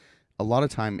politicians, a lot of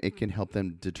time it can help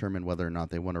them determine whether or not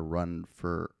they want to run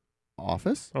for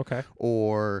office. Okay.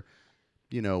 Or,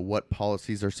 what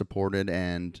policies are supported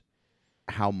and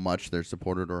how much they're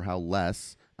supported or how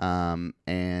less. And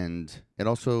it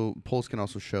also, polls can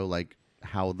also show like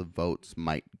how the votes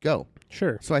might go.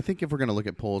 Sure. So I think if we're going to look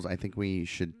at polls, I think we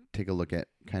should take a look at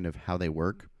kind of how they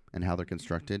work and how they're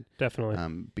constructed.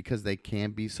 Definitely. Because they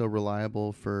can be so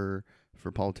reliable for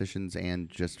politicians and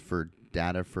just for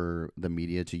data for the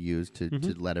media to use to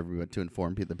let everyone to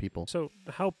inform the people. So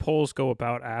how polls go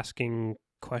about asking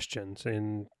questions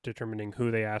and determining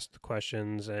who they ask the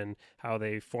questions and how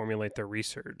they formulate their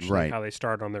research, right? How they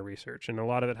start on their research, and a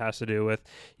lot of it has to do with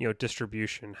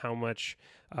distribution. How much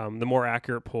the more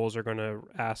accurate polls are going to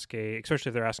ask especially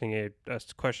if they're asking a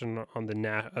question on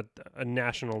the a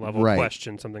national level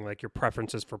question, something like your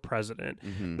preferences for president.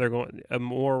 A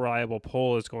more reliable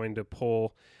poll is going to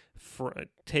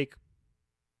take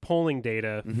polling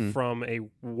data from a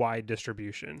wide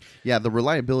distribution. Yeah, the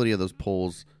reliability of those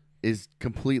polls is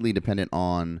completely dependent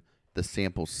on the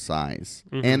sample size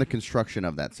and the construction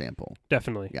of that sample.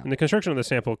 Definitely. Yeah. And the construction of the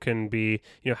sample can be,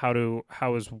 how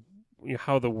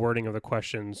the wording of the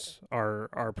questions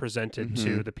are presented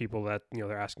to the people that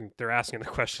they're asking the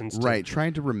questions to. Right,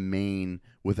 trying to remain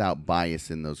without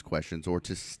bias in those questions or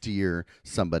to steer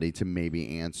somebody to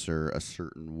maybe answer a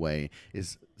certain way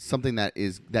is something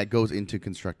that goes into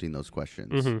constructing those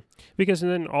questions. Because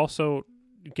then also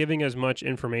giving as much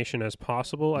information as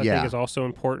possible, I think, is also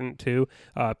important too.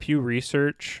 Pew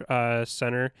Research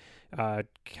Center kind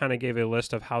of gave a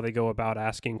list of how they go about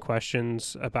asking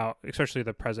questions about, especially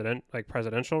the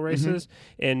presidential races,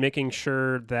 and making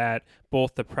sure that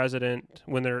both the president,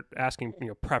 when they're asking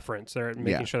preference, they're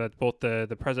making sure that both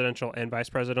the presidential and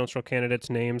vice presidential candidates'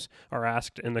 names are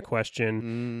asked in the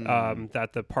question,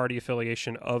 that the party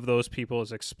affiliation of those people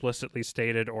is explicitly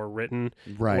stated or written,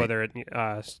 whether it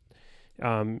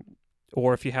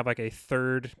or if you have like a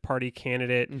third party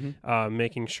candidate,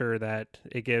 making sure that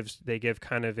they give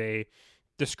kind of a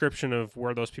description of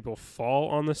where those people fall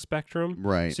on the spectrum,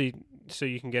 right? So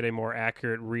you can get a more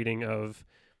accurate reading of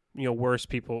where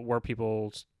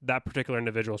that particular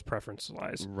individual's preference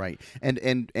lies, right?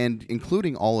 And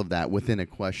including all of that within a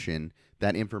question,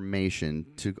 that information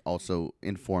to also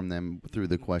inform them through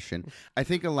the question, I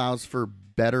think allows for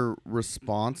better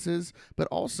responses, but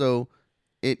also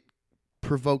it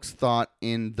provokes thought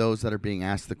in those that are being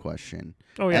asked the question.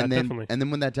 Oh yeah, definitely. And then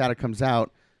when that data comes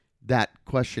out, that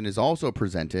question is also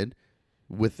presented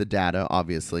with the data,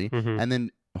 obviously, and then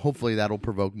hopefully that'll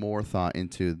provoke more thought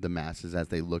into the masses as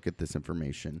they look at this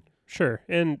information. Sure,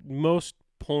 and most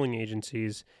polling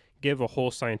agencies give a whole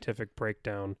scientific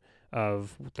breakdown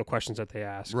of the questions that they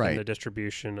ask and the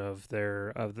distribution of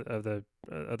the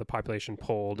population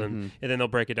polled, and then they'll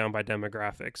break it down by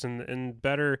demographics. And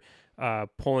better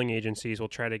polling agencies will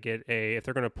try to get if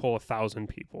they're going to poll 1,000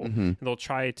 people, they'll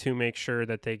try to make sure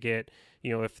that they get,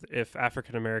 if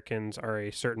African Americans are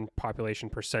a certain population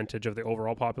percentage of the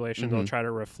overall population, they'll try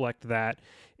to reflect that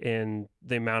in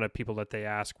the amount of people that they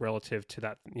ask relative to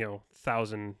that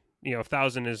 1,000. If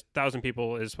 1,000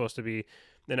 people is supposed to be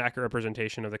an accurate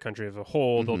representation of the country as a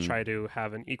whole, they'll try to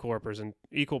have an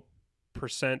equal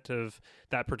percent of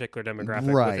that particular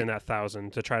demographic within that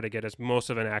 1,000 to try to get as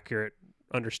most of an accurate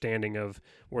understanding of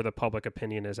where the public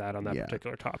opinion is at on that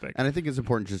particular topic. And I think it's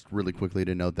important just really quickly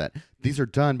to note that these are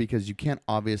done because you can't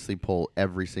obviously poll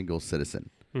every single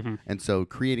citizen. And so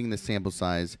creating the sample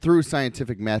size through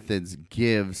scientific methods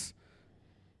gives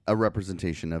a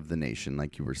representation of the nation,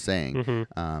 like you were saying.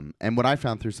 And what I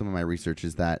found through some of my research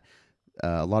is that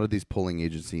a lot of these polling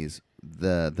agencies,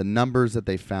 the numbers that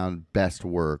they found best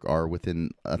work are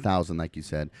within 1,000, like you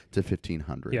said, to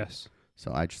 1,500. Yes.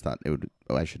 So I just thought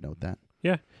I should note that.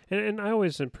 Yeah, and I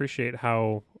always appreciate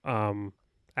how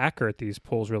accurate these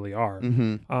polls really are.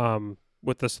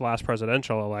 With this last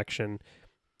presidential election,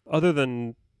 other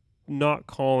than not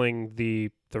calling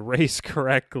the race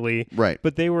correctly, right?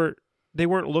 But they weren't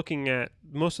looking at,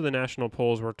 most of the national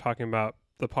polls were talking about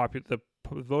the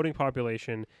voting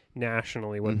population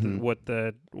nationally, what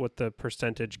the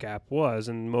percentage gap was,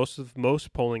 and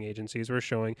most polling agencies were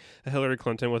showing a Hillary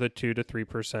Clinton with a 2 to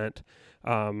 3%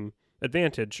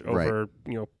 advantage over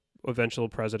eventual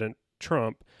President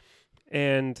Trump,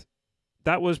 and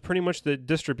that was pretty much the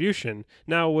distribution.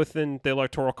 Now within the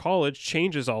Electoral College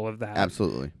changes all of that,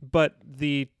 absolutely, but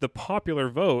the popular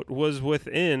vote was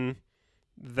within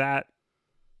that.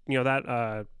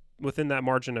 Within that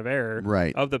margin of error,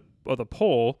 right, of the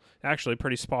poll, actually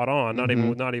pretty spot on. Not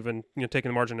even taking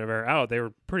the margin of error out, they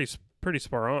were pretty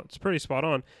spot on. It's pretty spot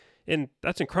on, and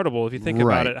that's incredible if you think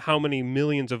about it. How many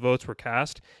millions of votes were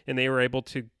cast, and they were able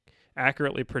to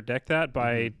accurately predict that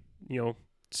by a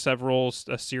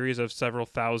series of several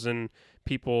thousand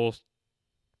people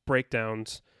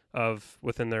breakdowns of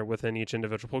within each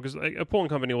individual poll, because a polling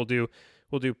company will do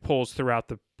polls throughout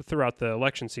the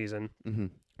election season.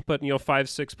 But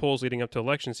 5-6 polls leading up to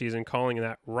election season, calling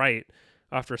that right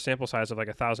after a sample size of like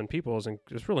 1,000 people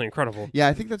is really incredible. Yeah,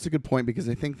 I think that's a good point, because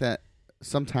I think that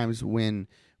sometimes when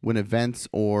events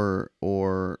or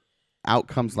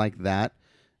outcomes like that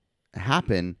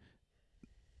happen,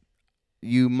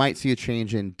 you might see a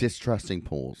change in distrusting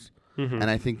polls. And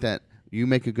I think that you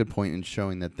make a good point in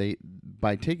showing that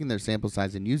by taking their sample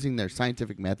size and using their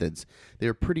scientific methods, they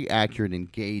are pretty accurate in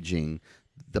gauging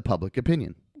the public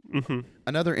opinion.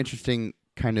 Another interesting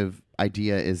kind of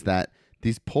idea is that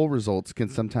these poll results can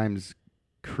sometimes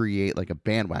create like a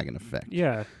bandwagon effect.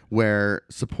 Yeah. Where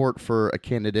support for a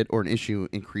candidate or an issue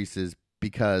increases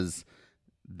because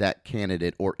that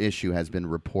candidate or issue has been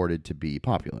reported to be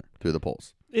popular through the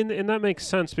polls. And that makes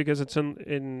sense because it's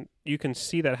in you can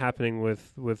see that happening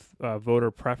with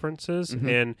voter preferences,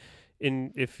 and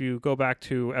if you go back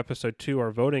to episode 2,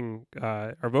 our voting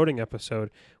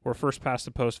episode, where first past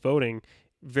the post voting,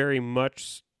 very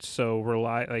much so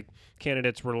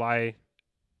candidates rely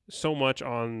so much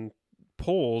on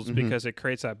polls because it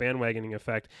creates that bandwagoning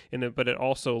effect, but it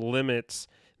also limits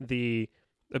the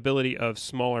ability of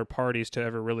smaller parties to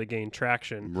ever really gain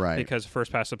traction, right? Because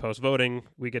first past the post voting,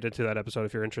 we get into that episode.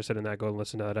 If you're interested in that, go and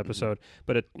listen to that episode.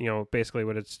 But it, basically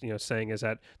what it's saying is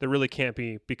that there really can't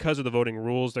be, because of the voting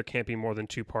rules, there can't be more than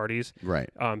 2 parties, right?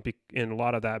 And a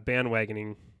lot of that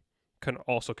bandwagoning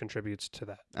also contributes to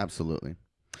that. Absolutely.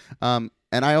 And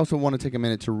I also want to take a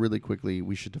minute to really quickly,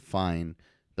 we should define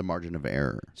the margin of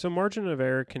error. So margin of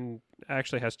error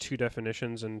has 2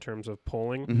 definitions in terms of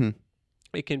polling.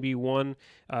 It can be one,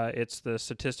 it's the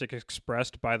statistic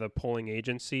expressed by the polling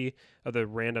agency of the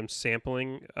random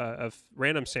sampling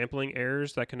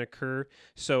errors that can occur.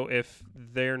 So if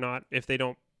they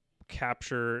don't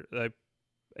capture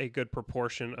a good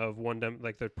proportion of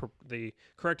the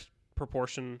correct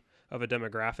proportion of a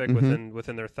demographic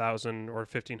within their 1,000 or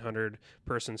 1,500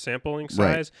 person sampling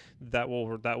size, that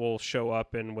will show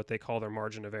up in what they call their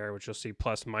margin of error, which you'll see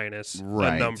plus minus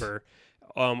a number,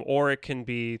 or it can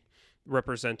be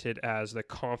represented as the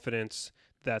confidence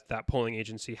that polling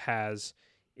agency has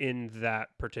in that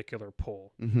particular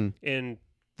poll. And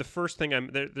the first thing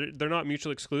they're not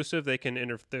mutually exclusive. They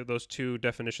can those 2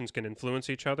 definitions can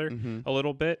influence each other a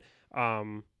little bit.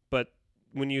 But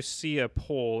when you see a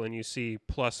poll and you see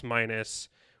plus minus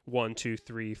 1, 2,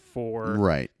 3, 4,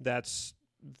 right? That's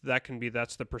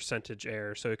the percentage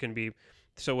error. So it can be.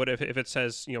 So what if it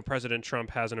says, President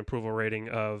Trump has an approval rating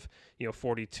of,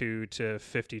 42 to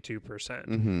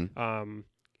 52%,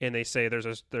 and they say there's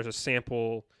a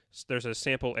sample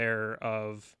error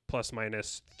of plus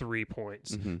minus 3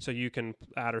 points. So you can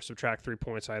add or subtract 3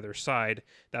 points either side.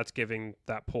 That's giving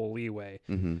that poll leeway.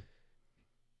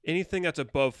 Anything that's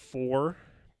above 4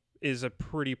 is a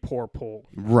pretty poor poll.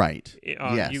 Right.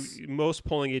 Yes. Most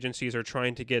polling agencies are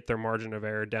trying to get their margin of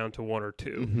error down to 1 or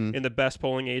 2. And the best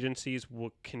polling agencies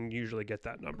can usually get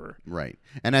that number. Right.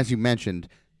 And as you mentioned,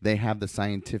 they have the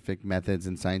scientific methods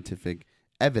and scientific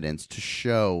evidence to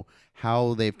show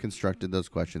how they've constructed those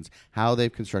questions, how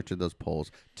they've constructed those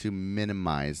polls to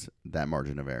minimize that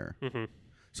margin of error.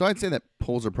 So I'd say that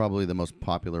polls are probably the most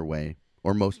popular way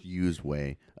or most used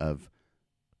way of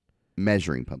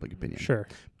measuring public opinion. Sure.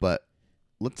 But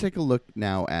let's take a look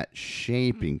now at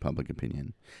shaping public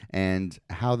opinion and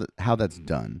how that's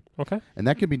done. Okay. And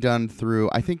that can be done through,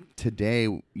 I think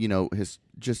today,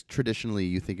 just traditionally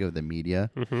you think of the media,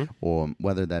 or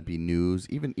whether that be news,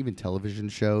 even television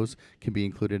shows can be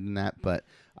included in that. But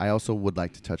I also would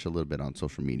like to touch a little bit on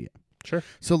social media. Sure.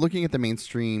 So looking at the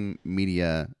mainstream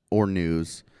media or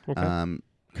news, kind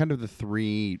of the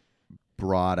 3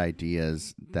 broad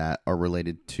ideas that are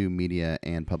related to media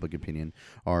and public opinion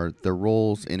are their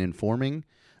roles in informing,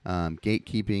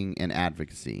 gatekeeping, and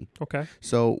advocacy. Okay.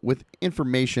 So with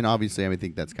information, obviously, I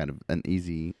think that's kind of an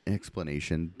easy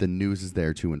explanation. The news is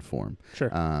there to inform.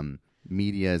 Sure.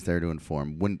 Media is there to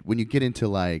inform. When you get into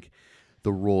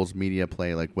the roles media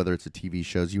play, like whether it's a TV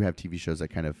shows, you have TV shows that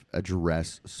kind of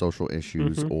address social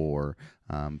issues or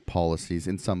policies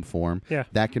in some form. Yeah.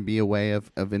 That can be a way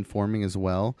of informing as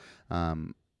well.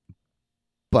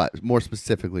 But more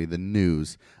specifically, the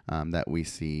news that we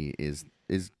see is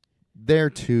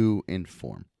there to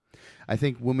inform. I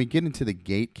think when we get into the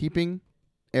gatekeeping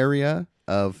area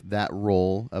of that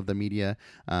role of the media,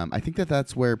 I think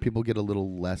that's where people get a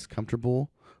little less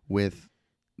comfortable with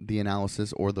the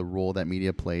analysis or the role that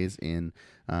media plays in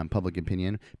public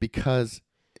opinion, because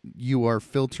you are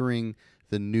filtering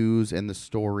the news and the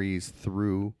stories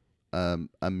through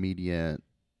a media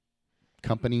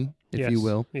company, if you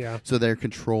will. Yeah. So they're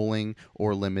controlling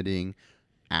or limiting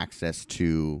access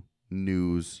to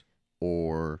news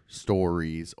or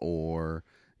stories or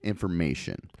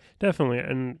information. Definitely.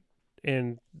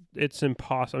 And it's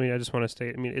impossible. I just want to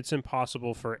state, it's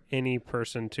impossible for any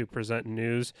person to present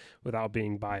news without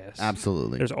being biased.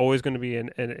 Absolutely. There's always going to be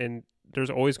there's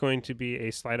always going to be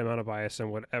a slight amount of bias in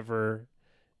whatever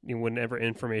whenever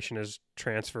information is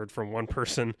transferred from one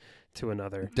person to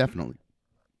another. Definitely.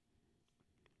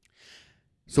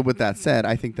 So with that said,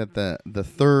 I think that the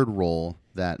third role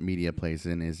that media plays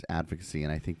in is advocacy,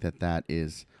 and I think that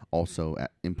is also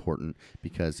important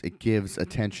because it gives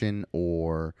attention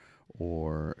or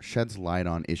sheds light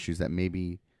on issues that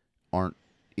maybe aren't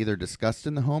either discussed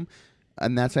in the home.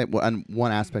 And that's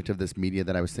one aspect of this media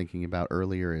that I was thinking about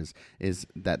earlier is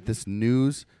that this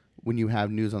news, when you have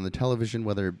news on the television,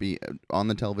 whether it be on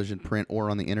the television, print, or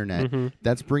on the internet,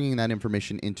 that's bringing that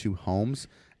information into homes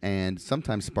and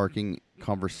sometimes sparking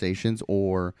conversations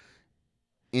or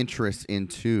interest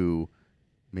into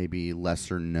maybe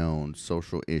lesser known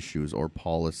social issues or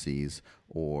policies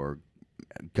or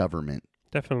government.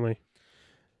 Definitely.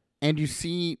 And you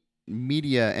see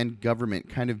media and government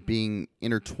kind of being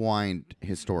intertwined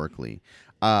historically.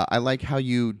 I like how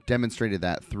you demonstrated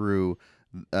that through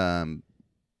the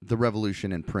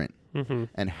revolution in print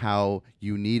and how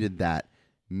you needed that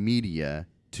media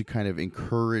to kind of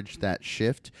encourage that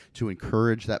shift, to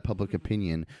encourage that public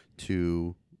opinion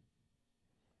to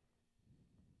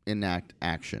enact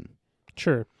action.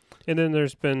 Sure. And then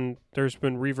there's been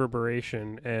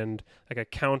reverberation and like a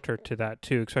counter to that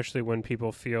too, especially when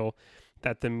people feel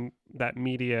that that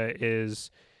media is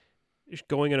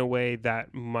going in a way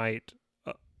that might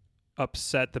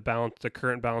upset the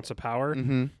current balance of power,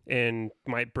 and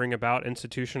might bring about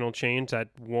institutional change that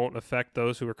won't affect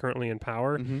those who are currently in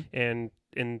power. And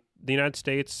in the United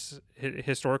States,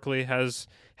 historically has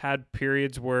had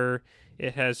periods where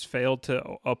it has failed to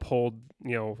uphold,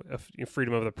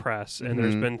 freedom of the press, and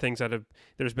there's been things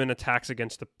there's been attacks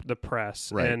against the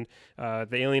press, right. And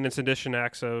the Alien and Sedition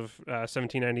Acts of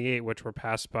 1798, which were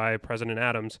passed by President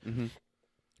Adams,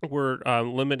 were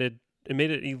limited. It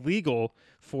made it illegal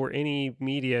for any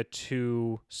media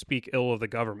to speak ill of the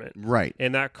government. Right.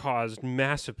 And that caused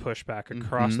massive pushback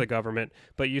across the government.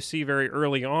 But you see very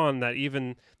early on that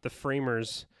even the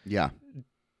framers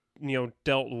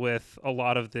dealt with a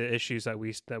lot of the issues that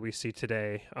we see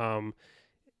today. And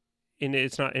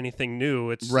it's not anything new.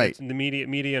 It's the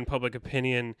media and public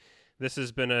opinion. This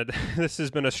has been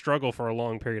a struggle for a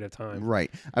long period of time. Right.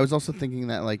 I was also thinking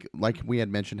that like we had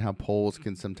mentioned how polls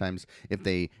can sometimes, if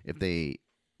they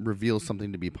reveal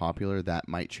something to be popular, that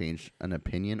might change an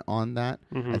opinion on that.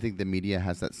 I think the media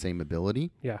has that same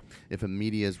ability. Yeah. If a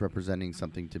media is representing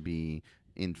something to be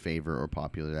in favor or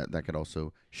popular, that could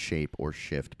also shape or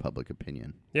shift public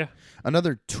opinion. Yeah.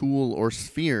 Another tool or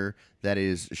sphere that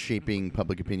is shaping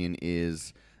public opinion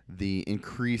is the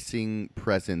increasing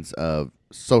presence of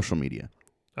social media.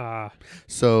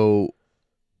 So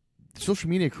social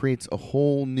media creates a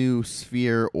whole new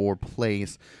sphere or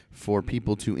place for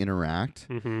people to interact,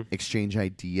 exchange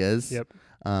ideas,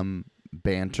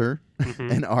 banter,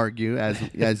 and argue,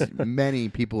 as many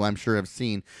people I'm sure have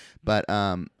seen. But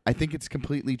I think it's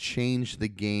completely changed the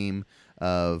game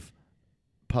of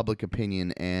public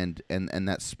opinion and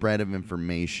that spread of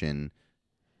information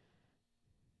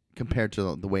compared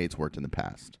to the way it's worked in the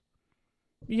past.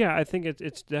 Yeah, I think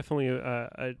it's definitely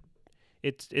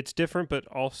it's different, but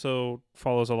also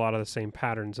follows a lot of the same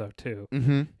patterns though too.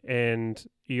 And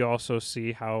you also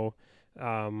see how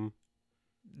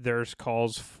there's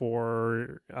calls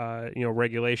for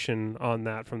regulation on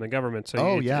that from the government.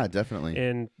 So definitely.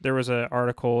 And there was an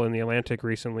article in the Atlantic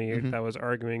recently that was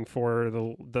arguing for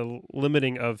the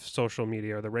limiting of social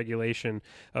media or the regulation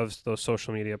of those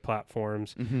social media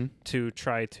platforms to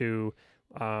try to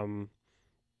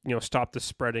stop the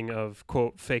spreading of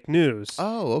quote fake news.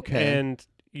 Oh, okay. And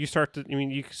you start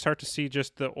to see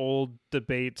just the old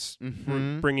debates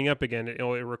bringing up again. It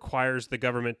requires the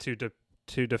government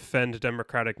to defend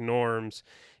democratic norms,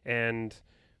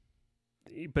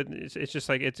 but it's just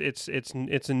like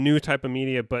it's a new type of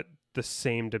media, but the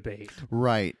same debate.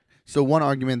 Right. So one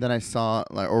argument that I saw,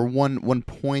 or one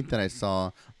point that I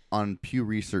saw on Pew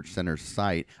Research Center's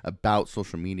site about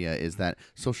social media is that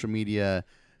social media,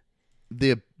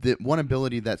 the one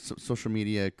ability that social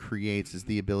media creates is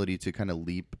the ability to kind of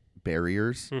leap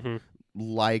barriers.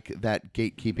 Like that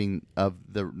gatekeeping of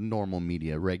the normal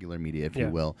media, regular media, if you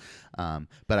will.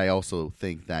 But I also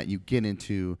think that you get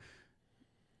into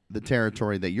the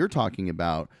territory that you're talking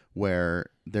about where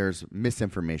there's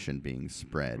misinformation being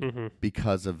spread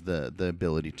because of the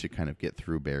ability to kind of get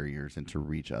through barriers and to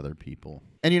reach other people.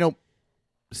 And,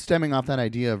 stemming off that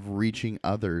idea of reaching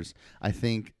others, I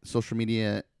think social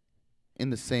media, in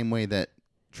the same way that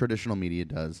traditional media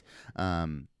does,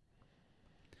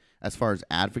 as far as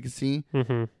advocacy,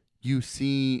 you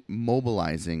see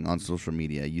mobilizing on social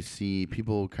media. You see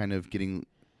people kind of getting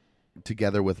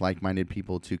together with like-minded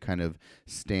people to kind of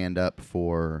stand up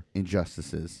for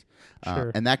injustices.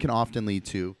 Sure. And that can often lead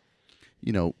to,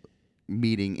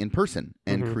 meeting in person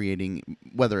and creating,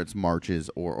 whether it's marches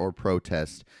or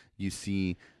protests. You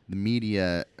see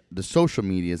the social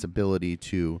media's ability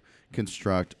to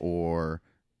construct or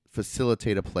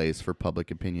facilitate a place for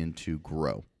public opinion to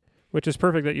grow. Which is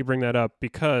perfect that you bring that up,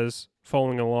 because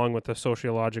following along with the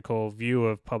sociological view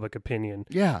of public opinion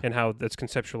and how that's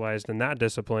conceptualized in that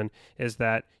discipline is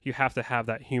that you have to have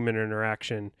that human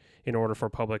interaction in order for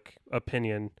public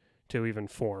opinion to even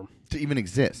form. To even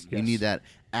exist. Yes. You need that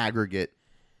aggregate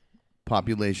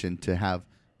population to have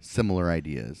similar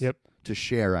ideas. Yep. To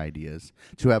share ideas.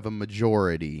 To have a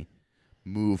majority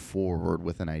move forward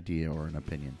with an idea or an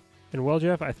opinion. And well,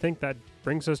 Jeff, I think that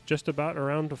brings us just about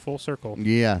around to full circle.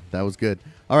 Yeah, that was good.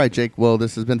 All right, Jake. Well,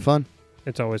 this has been fun.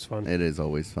 It's always fun. It is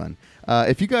always fun.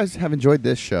 If you guys have enjoyed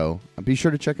this show, be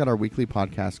sure to check out our weekly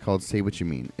podcast called Say What You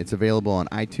Mean. It's available on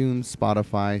iTunes,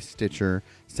 Spotify, Stitcher,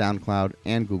 SoundCloud,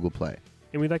 and Google Play.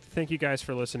 And we'd like to thank you guys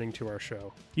for listening to our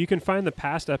show. You can find the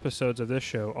past episodes of this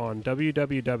show on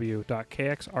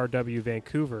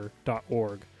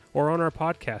www.kxrwvancouver.org or on our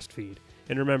podcast feed.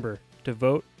 And remember to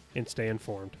vote and stay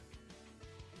informed.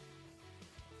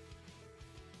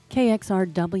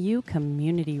 KXRW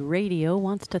Community Radio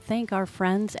wants to thank our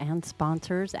friends and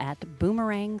sponsors at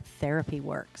Boomerang Therapy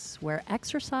Works, where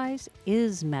exercise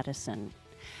is medicine.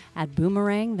 At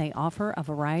Boomerang, they offer a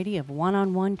variety of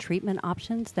one-on-one treatment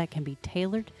options that can be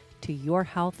tailored to your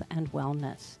health and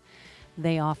wellness.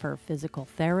 They offer physical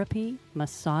therapy,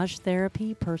 massage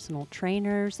therapy, personal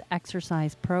trainers,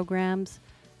 exercise programs,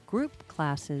 group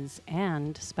classes,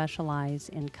 and specialize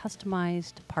in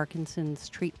customized Parkinson's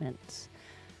treatments.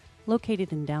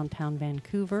 Located in downtown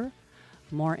Vancouver.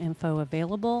 More info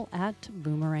available at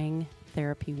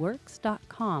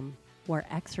boomerangtherapyworks.com, where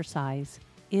exercise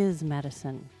is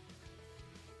medicine.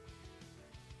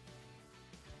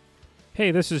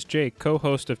 Hey, this is Jake,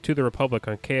 co-host of To the Republic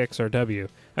on KXRW.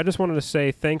 I just wanted to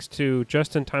say thanks to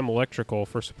Just In Time Electrical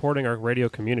for supporting our radio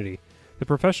community. The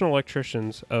professional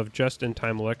electricians of Just In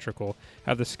Time Electrical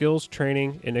have the skills,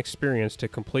 training, and experience to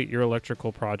complete your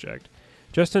electrical project.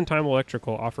 Just In Time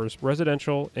Electrical offers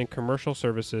residential and commercial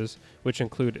services, which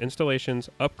include installations,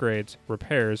 upgrades,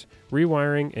 repairs,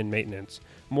 rewiring, and maintenance.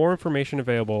 More information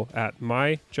available at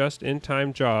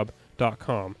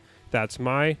myjustintimejob.com. That's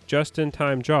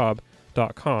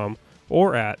myjustintimejob.com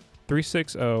or at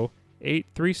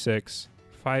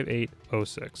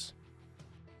 360-836-5806.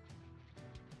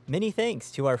 Many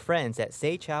thanks to our friends at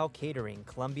Say Chow Catering,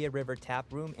 Columbia River Tap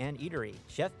Room and Eatery.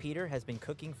 Chef Peter has been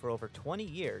cooking for over 20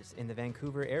 years in the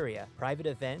Vancouver area. Private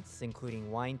events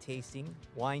including wine tasting,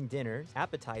 wine dinners,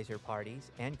 appetizer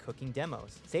parties, and cooking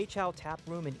demos. Say Chow Tap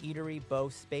Room and Eatery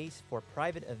boasts space for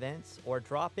private events or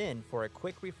drop in for a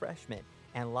quick refreshment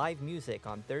and live music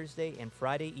on Thursday and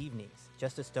Friday evenings.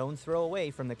 Just a stone's throw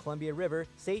away from the Columbia River,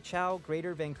 Say Chow,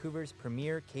 Greater Vancouver's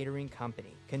premier catering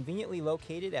company. Conveniently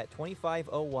located at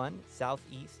 2501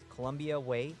 Southeast Columbia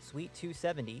Way, Suite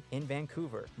 270 in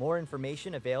Vancouver. More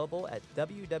information available at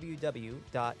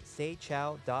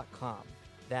www.saychow.com.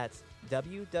 That's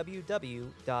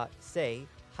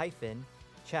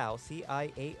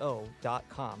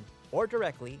www.say-chow.com or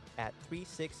directly at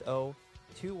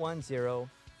 360-210-5522.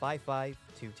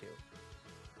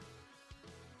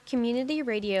 Community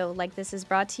radio like this is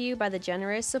brought to you by the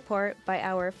generous support by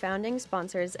our founding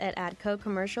sponsors at ADCO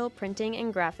Commercial Printing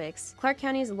and Graphics, Clark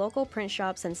County's local print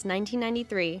shop since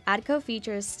 1993. ADCO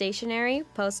features stationery,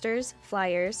 posters,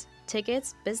 flyers,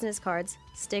 tickets, business cards,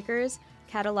 stickers,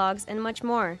 catalogs, and much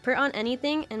more. Print on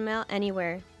anything and mail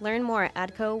anywhere. Learn more at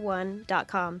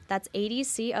adco1.com. That's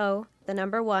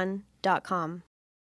ADCO1.com.